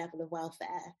minimum level of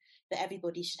welfare that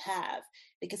everybody should have.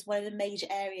 Because one of the major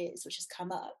areas which has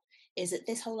come up is that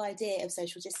this whole idea of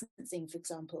social distancing, for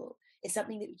example, is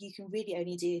something that you can really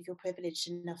only do if you're privileged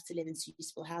enough to live in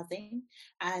suitable housing.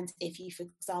 And if you, for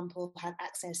example, have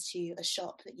access to a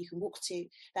shop that you can walk to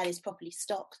that is properly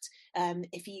stocked,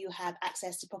 if you have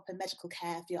access to proper medical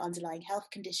care for your underlying health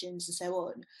conditions and so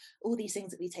on, all these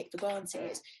things that we take for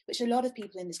granted, which a lot of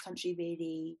people in this country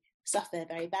really suffer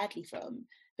very badly from,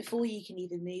 before you can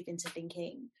even move into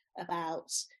thinking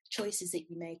about choices that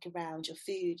you make around your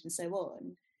food and so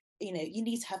on, you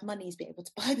need to have money to be able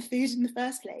to buy the food in the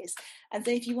first place. And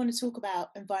so if you want to talk about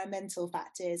environmental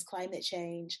factors, climate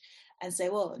change, and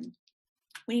so on,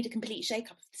 we need a complete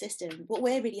shake-up of the system. What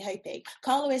we're really hoping,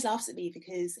 Carl always laughs at me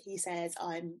because he says,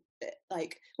 I'm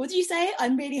like, what do you say?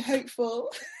 I'm really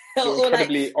hopeful. You're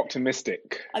incredibly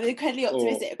optimistic. I'm incredibly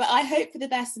optimistic, but I hope for the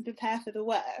best and prepare for the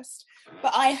worst.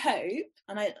 But I hope,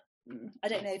 and I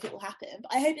don't know if it will happen,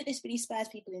 but I hope that this really spurs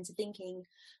people into thinking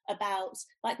about,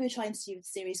 like we were trying to do with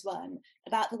Series 1,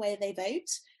 about the way they vote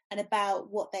and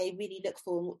about what they really look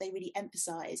for and what they really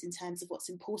emphasise in terms of what's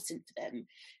important for them.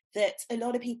 That a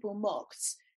lot of people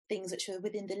mocked things which were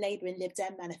within the Labour and Lib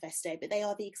Dem manifesto, but they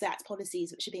are the exact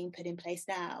policies which are being put in place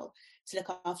now to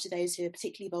look after those who are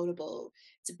particularly vulnerable,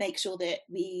 to make sure that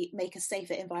we make a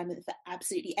safer environment for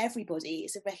absolutely everybody.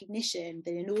 It's a recognition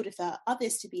that in order for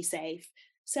others to be safe,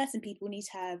 certain people need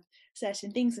to have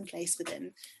certain things in place for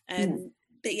them.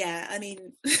 But yeah, I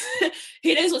mean,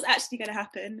 who knows what's actually going to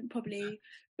happen? Probably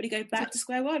go back to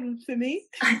square one for me.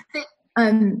 I think,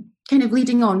 kind of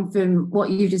leading on from what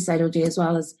you just said, OJ, as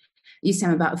well as you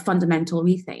said about a fundamental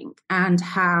rethink and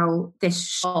how this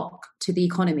shock to the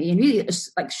economy and really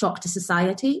like shock to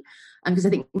society. Because I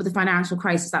think with the financial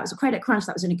crisis, that was a credit crunch,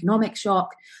 that was an economic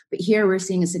shock. But here we're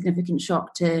seeing a significant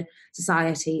shock to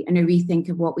society and a rethink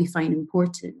of what we find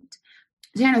important.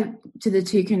 So, to the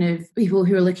two kind of people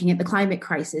who are looking at the climate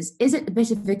crisis, is it a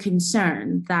bit of a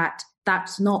concern that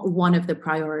that's not one of the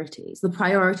priorities? The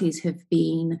priorities have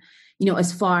been,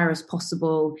 as far as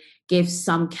possible, give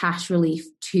some cash relief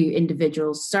to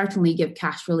individuals, certainly give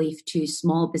cash relief to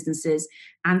small businesses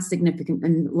and significant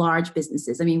and large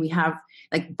businesses. I mean, we have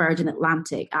like Virgin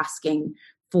Atlantic asking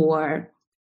for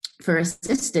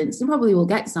assistance, and probably will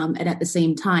get some, and at the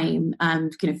same time,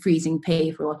 kind of freezing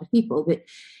pay for a lot of people. But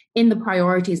in the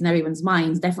priorities in everyone's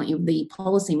minds, definitely the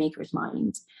policymakers'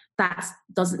 minds, that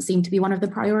doesn't seem to be one of the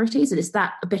priorities. And is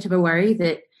that a bit of a worry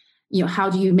that, how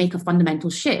do you make a fundamental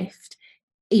shift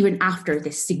even after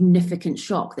this significant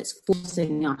shock that's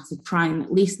forcing us to try and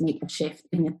at least make a shift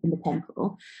in the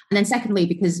temporal? And then secondly,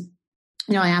 because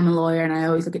I am a lawyer and I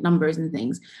always look at numbers and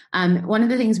things. One of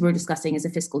the things we're discussing is a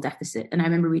fiscal deficit. And I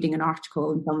remember reading an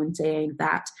article and someone saying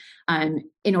that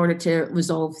in order to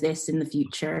resolve this in the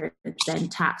future, then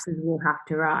taxes will have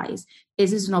to rise.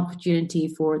 Is this an opportunity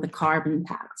for the carbon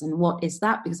tax? And what is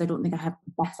that? Because I don't think I have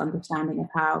the best understanding of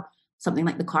how something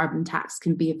like the carbon tax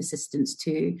can be of assistance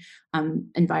to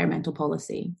environmental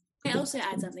policy. I also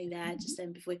add something there just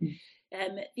before.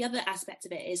 The other aspect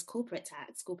of it is corporate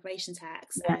tax, corporation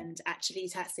tax, and actually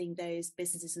taxing those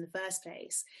businesses in the first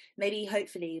place. Maybe,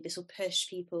 hopefully, this will push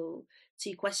people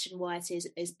to question why it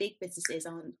is big businesses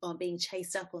aren't being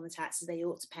chased up on the taxes they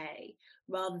ought to pay,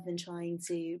 rather than trying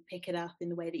to pick it up in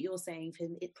the way that you're saying for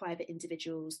private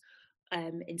individuals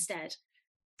instead.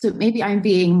 So maybe I'm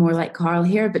being more like Carl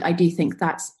here, but I do think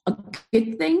that's a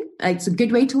good thing. It's a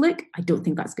good way to look. I don't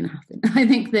think that's going to happen. I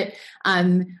think that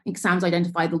Sam's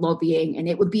identified the lobbying, and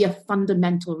it would be a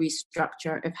fundamental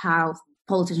restructure of how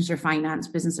politicians are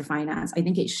financed, business are financed. I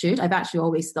think it should. I've actually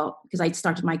always thought, because I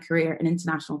started my career in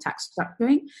international tax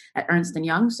structuring at Ernst &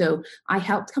 Young, so I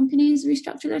helped companies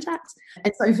restructure their tax.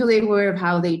 And so I'm fully aware of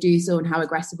how they do so and how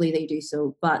aggressively they do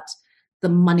so. But the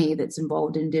money that's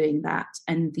involved in doing that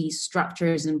and the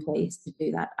structures in place to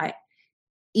do that,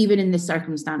 even in the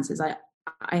circumstances,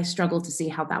 I struggle to see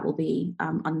how that will be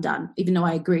undone, even though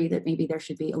I agree that maybe there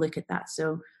should be a look at that.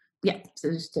 So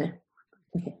just to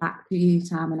get back to you,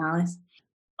 Sam and Alice.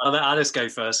 I'll let Alice go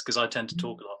first because I tend to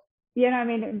talk a lot. Yeah, no, I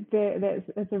mean,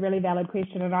 it's a really valid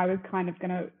question, and I was kind of going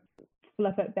to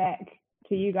flip it back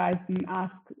to you guys and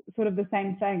ask sort of the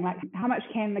same thing, like how much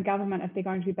can the government, if they're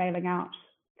going to be bailing out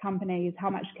companies, how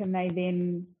much can they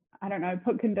then, I don't know,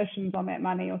 put conditions on that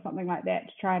money or something like that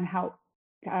to try and help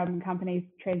companies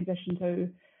transition to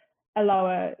a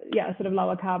lower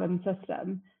carbon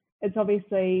system? It's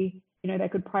obviously, they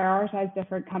could prioritize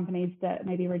different companies that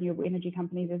maybe renewable energy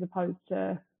companies as opposed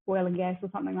to oil and gas or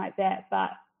something like that.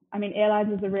 But I mean,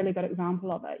 airlines is a really good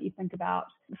example of it. You think about,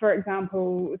 for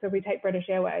example, so if we take British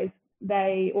Airways,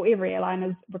 every airline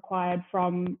is required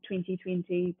from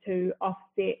 2020 to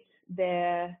offset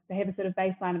they have a sort of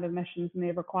baseline of emissions, and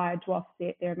they're required to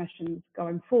offset their emissions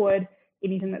going forward,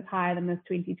 anything that's higher than this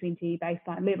 2020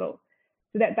 baseline level.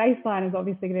 So that baseline is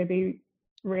obviously going to be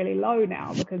really low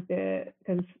now because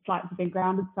flights have been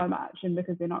grounded so much and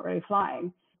because they're not really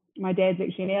flying. My dad's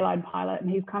actually an airline pilot and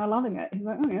he's kind of loving it. He's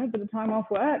like, a bit of time off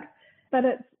work. But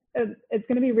it's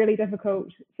going to be really difficult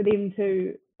for them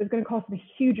it's going to cost them a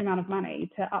huge amount of money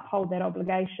to uphold that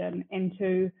obligation and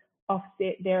to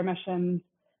offset their emissions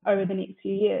over the next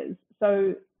few years.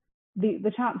 So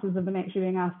the chances of them actually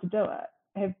being asked to do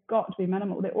it have got to be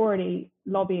minimal. They're already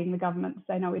lobbying the government to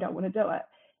say, no, we don't want to do it.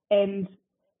 And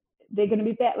they're going to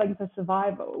be battling for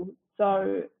survival.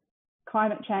 So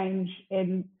climate change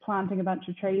and planting a bunch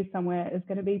of trees somewhere is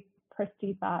going to be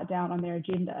pretty far down on their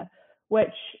agenda, which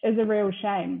is a real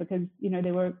shame because,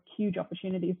 there were huge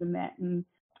opportunities in that and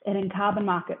in carbon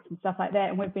markets and stuff like that.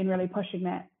 And we've been really pushing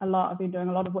that a lot. I've been doing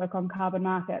a lot of work on carbon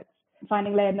markets,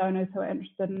 finding landowners who are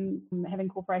interested in having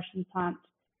corporations plant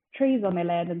trees on their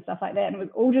land and stuff like that. And it was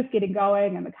all just getting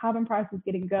going and the carbon price was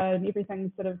getting good and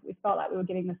everything we felt like we were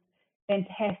getting this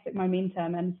fantastic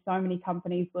momentum and so many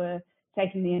companies were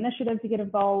taking the initiative to get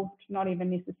involved, not even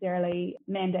necessarily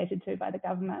mandated to by the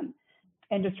government,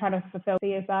 and just trying to fulfill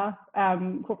CSR,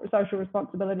 corporate social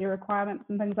responsibility requirements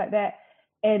and things like that.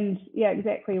 And yeah,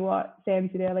 exactly what Sam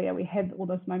said earlier, we had all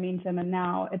this momentum and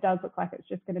now it does look like it's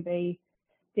just going to be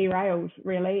derailed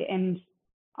really. And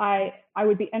I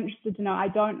would be interested to know, I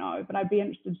don't know, but I'd be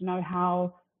interested to know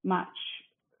how much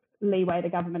leeway the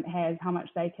government has, how much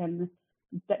they can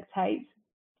dictate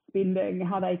spending,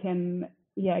 how they can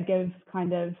give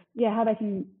kind of how they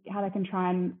can try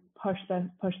and push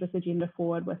this agenda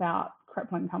forward without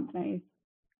crippling companies.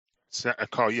 So,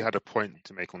 Carl, you had a point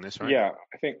to make on this, right? Yeah,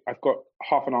 I think I've got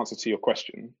half an answer to your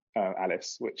question,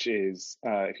 Alice, which is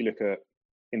if you look at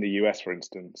in the US, for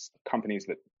instance, companies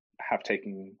that have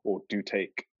taken or do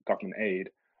take government aid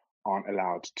aren't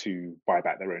allowed to buy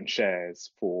back their own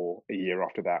shares for a year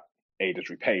after that aid is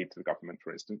repaid to the government,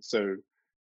 for instance. So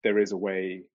there is a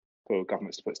way for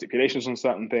governments to put stipulations on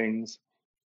certain things.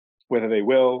 Whether they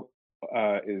will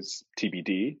is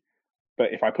TBD.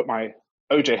 But if I put my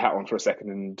OJ hat on for a second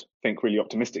and think really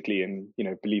optimistically and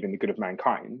believe in the good of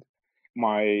mankind,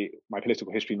 my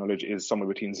political history knowledge is somewhere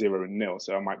between 0 and 0,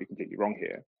 so I might be completely wrong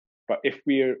here. But if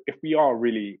we are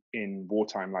really in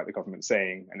wartime, like the government's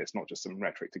saying, and it's not just some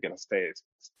rhetoric to get us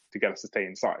to stay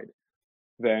inside,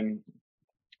 then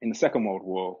in the Second World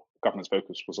War, government's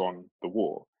focus was on the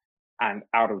war, and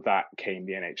out of that came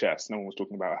the NHS. No one was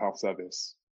talking about a health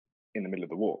service in the middle of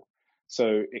the war,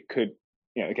 so it could,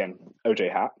 again, OJ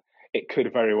hat. it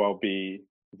could very well be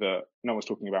that no one's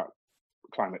talking about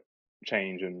climate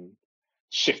change and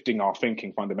shifting our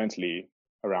thinking fundamentally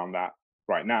around that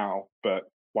right now, but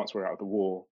once we're out of the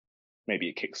war, maybe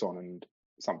it kicks on and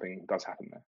something does happen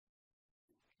there.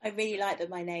 I really like that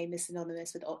my name is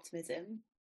synonymous with optimism.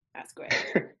 That's great.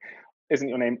 Isn't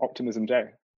your name Optimism J?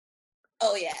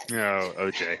 Oh, yes. Oh,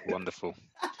 OJ, wonderful.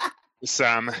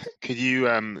 Sam, could you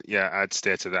add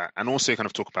steer to that, and also kind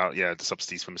of talk about the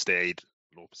subsidies from a state aid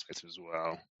law perspective as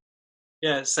well?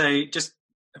 Yeah, so just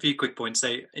a few quick points.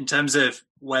 So in terms of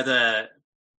whether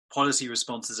policy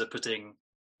responses are putting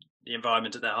the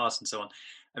environment at their heart and so on,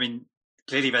 I mean,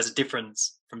 clearly there's a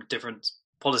difference from different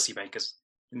policymakers.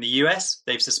 In the US,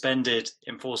 they've suspended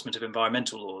enforcement of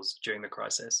environmental laws during the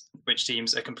crisis, which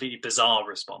seems a completely bizarre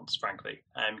response, frankly,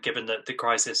 given that the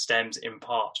crisis stems in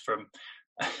part from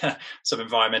some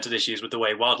environmental issues with the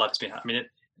way wildlife has been. I mean,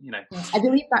 I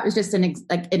believe that was just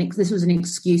this was an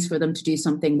excuse for them to do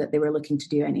something that they were looking to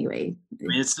do anyway. I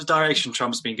mean, it's the direction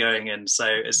Trump's been going in, so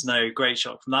it's no great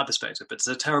shock from that perspective, but it's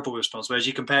a terrible response. Whereas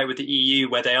you compare it with the EU,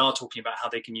 where they are talking about how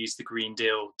they can use the Green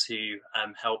Deal to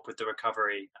help with the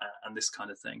recovery and this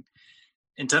kind of thing.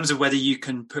 In terms of whether you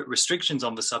can put restrictions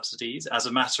on the subsidies as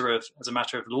a matter of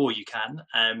law, you can,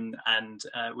 and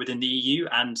within the EU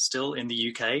and still in the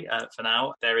UK for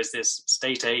now, there is this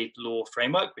state aid law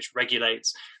framework which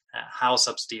regulates how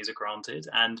subsidies are granted,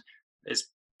 and is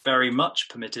very much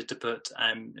permitted to put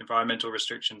environmental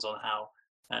restrictions on how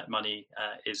money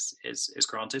is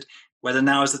granted. Whether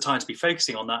now is the time to be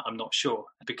focusing on that, I'm not sure,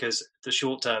 because the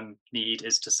short-term need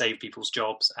is to save people's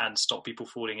jobs and stop people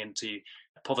falling into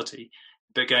poverty.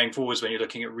 But going forwards, when you're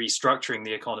looking at restructuring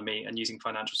the economy and using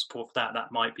financial support for that,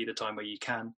 that might be the time where you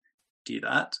can do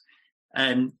that.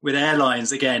 And with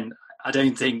airlines, again, I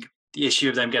don't think the issue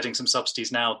of them getting some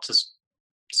subsidies now to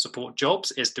support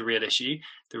jobs is the real issue.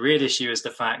 The real issue is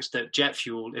the fact that jet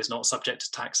fuel is not subject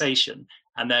to taxation,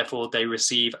 and therefore they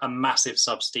receive a massive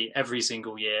subsidy every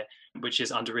single year, which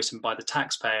is underwritten by the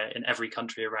taxpayer in every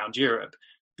country around Europe.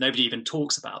 Nobody even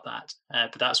talks about that,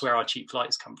 but that's where our cheap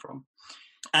flights come from.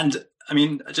 And I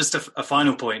mean, just a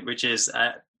final point, which is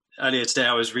earlier today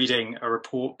I was reading a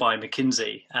report by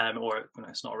McKinsey,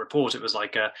 it's not a report, it was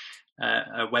like a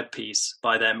web piece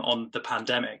by them on the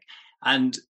pandemic.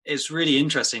 And it's really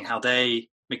interesting how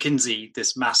McKinsey,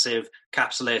 this massive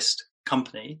capitalist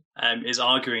company, is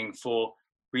arguing for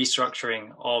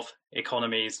restructuring of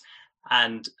economies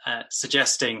and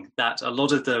suggesting that a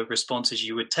lot of the responses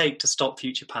you would take to stop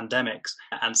future pandemics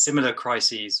and similar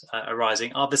crises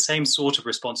arising are the same sort of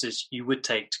responses you would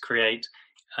take to create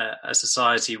a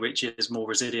society which is more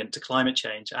resilient to climate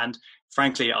change. And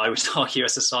frankly, I would argue a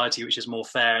society which is more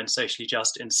fair and socially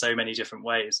just in so many different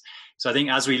ways. So I think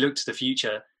as we look to the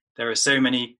future, there are so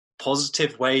many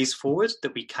positive ways forward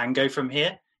that we can go from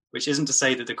here, which isn't to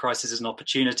say that the crisis is an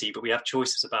opportunity, but we have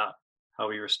choices about how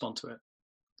we respond to it.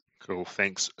 Cool.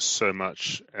 Thanks so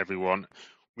much, everyone.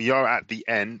 We are at the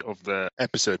end of the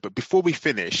episode, but before we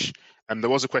finish, there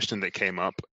was a question that came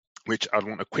up, which I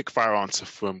want a quick fire answer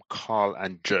from Carl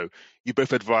and Joe. You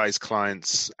both advise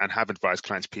clients and have advised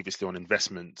clients previously on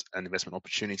investment and investment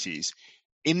opportunities.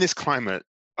 In this climate,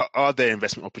 are there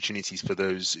investment opportunities for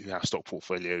those who have stock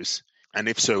portfolios? And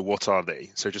if so, what are they?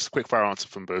 So just a quick fire answer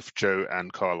from both Joe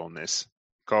and Carl on this.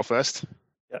 Carl first?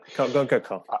 Yeah, go,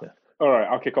 Carl. Yeah. All right,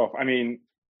 I'll kick off. I mean,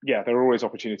 yeah, there are always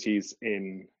opportunities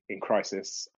in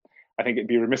crisis. I think it'd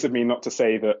be remiss of me not to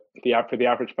say that for the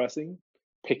average person,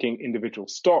 picking individual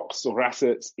stocks or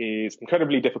assets is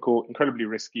incredibly difficult, incredibly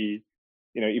risky.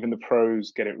 Even the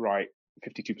pros get it right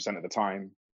 52% of the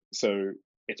time. So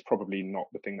it's probably not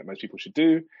the thing that most people should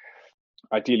do.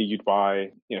 Ideally, you'd buy,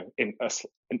 in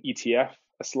an ETF,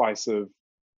 a slice of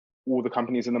all the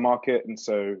companies in the market. And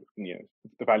so,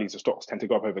 the values of stocks tend to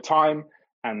go up over time.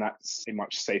 And that's a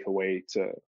much safer way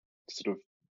to sort of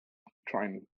try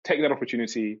and take that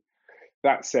opportunity.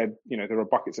 That said, there are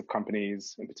buckets of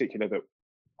companies in particular that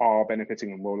are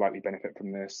benefiting and will likely benefit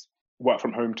from this. Work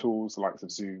from home tools, the likes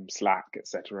of Zoom, Slack,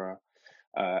 etc.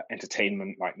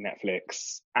 Entertainment like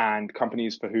Netflix, and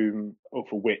companies for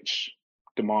which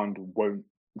demand won't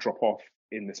drop off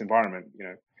in this environment.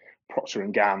 Procter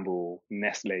 & Gamble,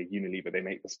 Nestle, Unilever, they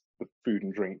make the food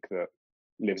and drink that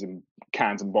lives in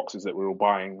cans and boxes that we're all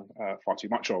buying far too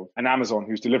much of, and Amazon,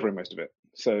 who's delivering most of it.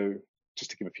 So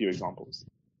just to give a few examples.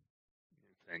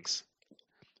 Thanks.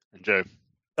 And Joe?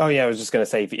 Oh yeah, I was just going to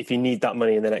say, if you need that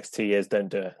money in the next 2 years, don't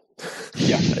do it.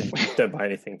 Yeah. Don't buy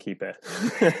anything, keep it.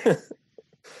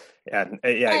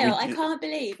 I can't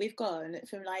believe we've gone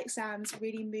from like Sam's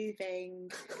really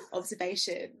moving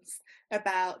observations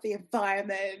about the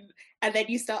environment, and then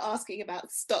you start asking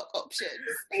about stock options.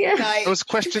 Yeah, like, that was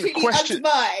question.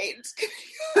 Undermined.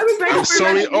 I'm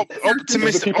sorry,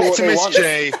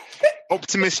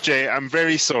 Optimist J. I'm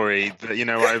very sorry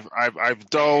that I've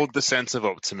dulled the sense of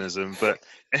optimism, but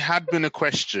it had been a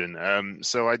question,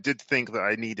 so I did think that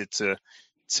I needed to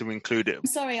include it. I'm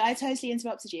sorry, I totally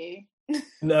interrupted you.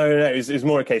 No, it's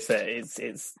more a case that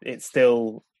it's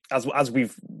still, as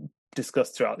we've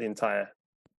discussed throughout the entire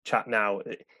chat now,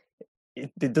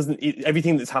 it doesn't.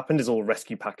 Everything that's happened is all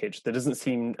rescue package. There doesn't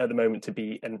seem at the moment to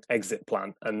be an exit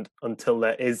plan, and until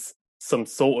there is some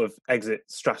sort of exit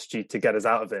strategy to get us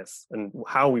out of this, and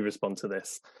how we respond to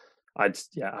this, I'd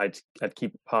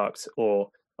keep it parked,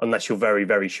 or unless you're very,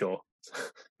 very sure,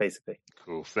 basically.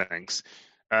 Cool, thanks.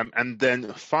 And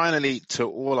then finally, to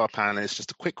all our panelists,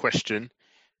 just a quick question.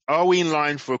 Are we in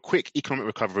line for a quick economic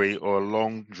recovery or a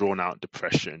long, drawn-out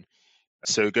depression?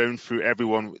 So going through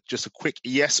everyone, just a quick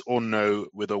yes or no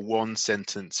with a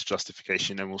one-sentence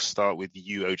justification, and we'll start with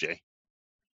you, OJ.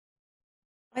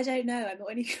 I don't know. I'm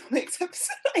not an economics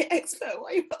expert.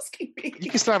 Why are you asking me? You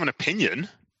can still have an opinion.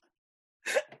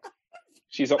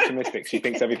 She's optimistic. She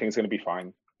thinks everything's going to be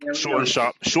fine. Short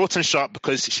and sharp,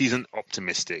 because she's an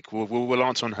optimistic. We'll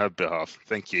answer on her behalf.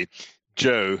 Thank you,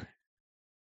 Joe.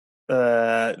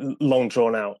 Long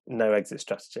drawn out, no exit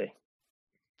strategy.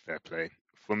 Fair play.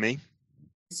 For me,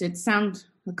 so it sounds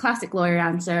the classic lawyer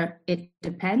answer. It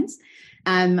depends.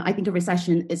 I think a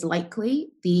recession is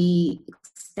likely. The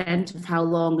extent of how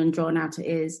long and drawn out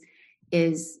it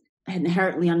is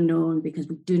inherently unknown, because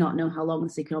we do not know how long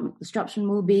this economic disruption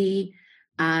will be.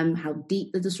 How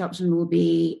deep the disruption will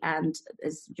be, and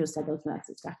as Joe said, there's no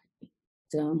exit strategy.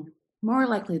 So more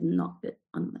likely than not, but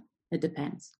it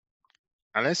depends.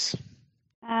 Alice?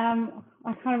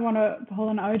 I kind of want to pull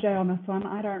an OJ on this one.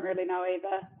 I don't really know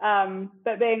either.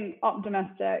 But being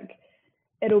optimistic,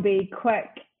 it'll be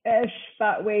quick-ish,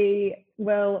 but we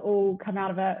will all come out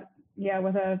of it,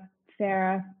 with a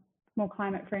fairer, more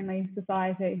climate-friendly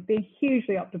society. Be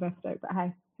hugely optimistic, but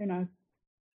hey, who knows?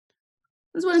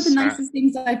 It's one of the nicest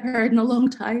things I've heard in a long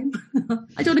time.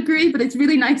 I don't agree, but it's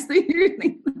really nice to hear.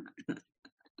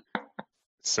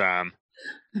 Sam?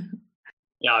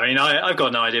 Yeah, I mean, I've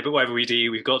got no idea, but whatever we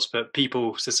do, we've got to put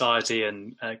people, society,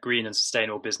 and green and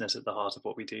sustainable business at the heart of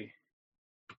what we do.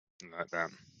 Like that.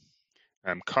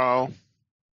 Carl?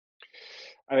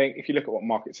 I think if you look at what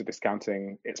markets are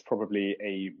discounting, it's probably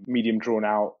a medium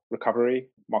drawn-out recovery.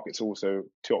 Markets are also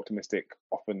too optimistic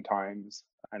oftentimes,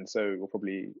 and so we're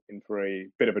probably in for a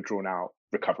bit of a drawn-out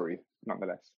recovery,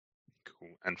 nonetheless. Cool.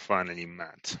 And finally,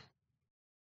 Matt.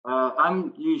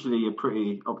 I'm usually a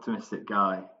pretty optimistic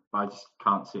guy, but I just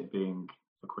can't see it being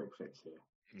a quick fix here.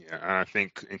 Yeah, and I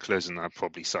think in closing, I'd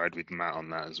probably side with Matt on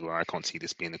that as well. I can't see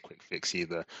this being a quick fix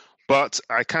either. But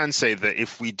I can say that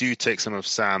if we do take some of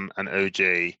Sam and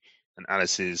OJ and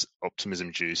Alice's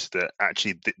optimism juice, that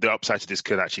actually the upside to this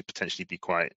could actually potentially be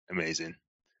quite amazing.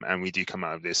 And we do come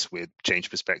out of this with changed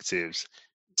perspectives,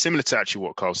 similar to actually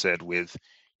what Carl said with,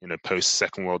 post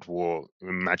Second World War,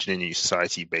 imagining a new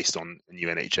society based on a new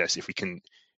NHS. If we can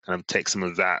kind of take some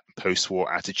of that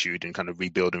post-war attitude and kind of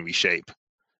rebuild and reshape,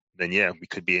 then we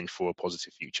could be in for a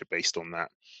positive future based on that.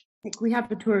 We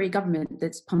have a Tory government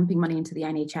that's pumping money into the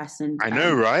NHS, and I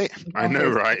know, right?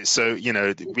 So we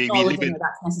live in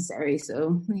that's necessary.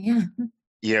 So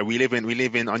yeah, we live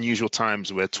in unusual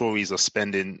times where Tories are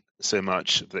spending so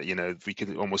much that we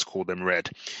could almost call them red.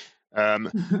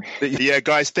 But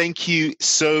guys, thank you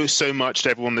so much to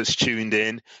everyone that's tuned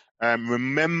in.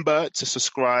 Remember to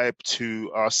subscribe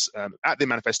to us at the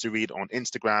Manifesto Read on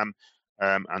Instagram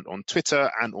and on Twitter,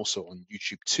 and also on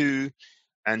YouTube too.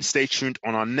 And stay tuned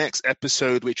on our next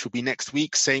episode, which will be next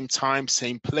week, same time,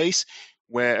 same place,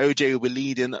 where OJ will be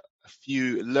leading a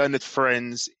few learned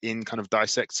friends in kind of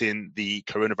dissecting the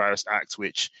Coronavirus Act,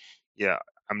 which,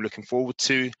 I'm looking forward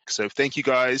to. So thank you,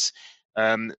 guys.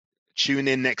 Tune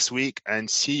in next week and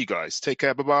see you guys. Take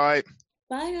care. Bye-bye.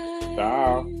 Bye, guys.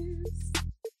 Ciao.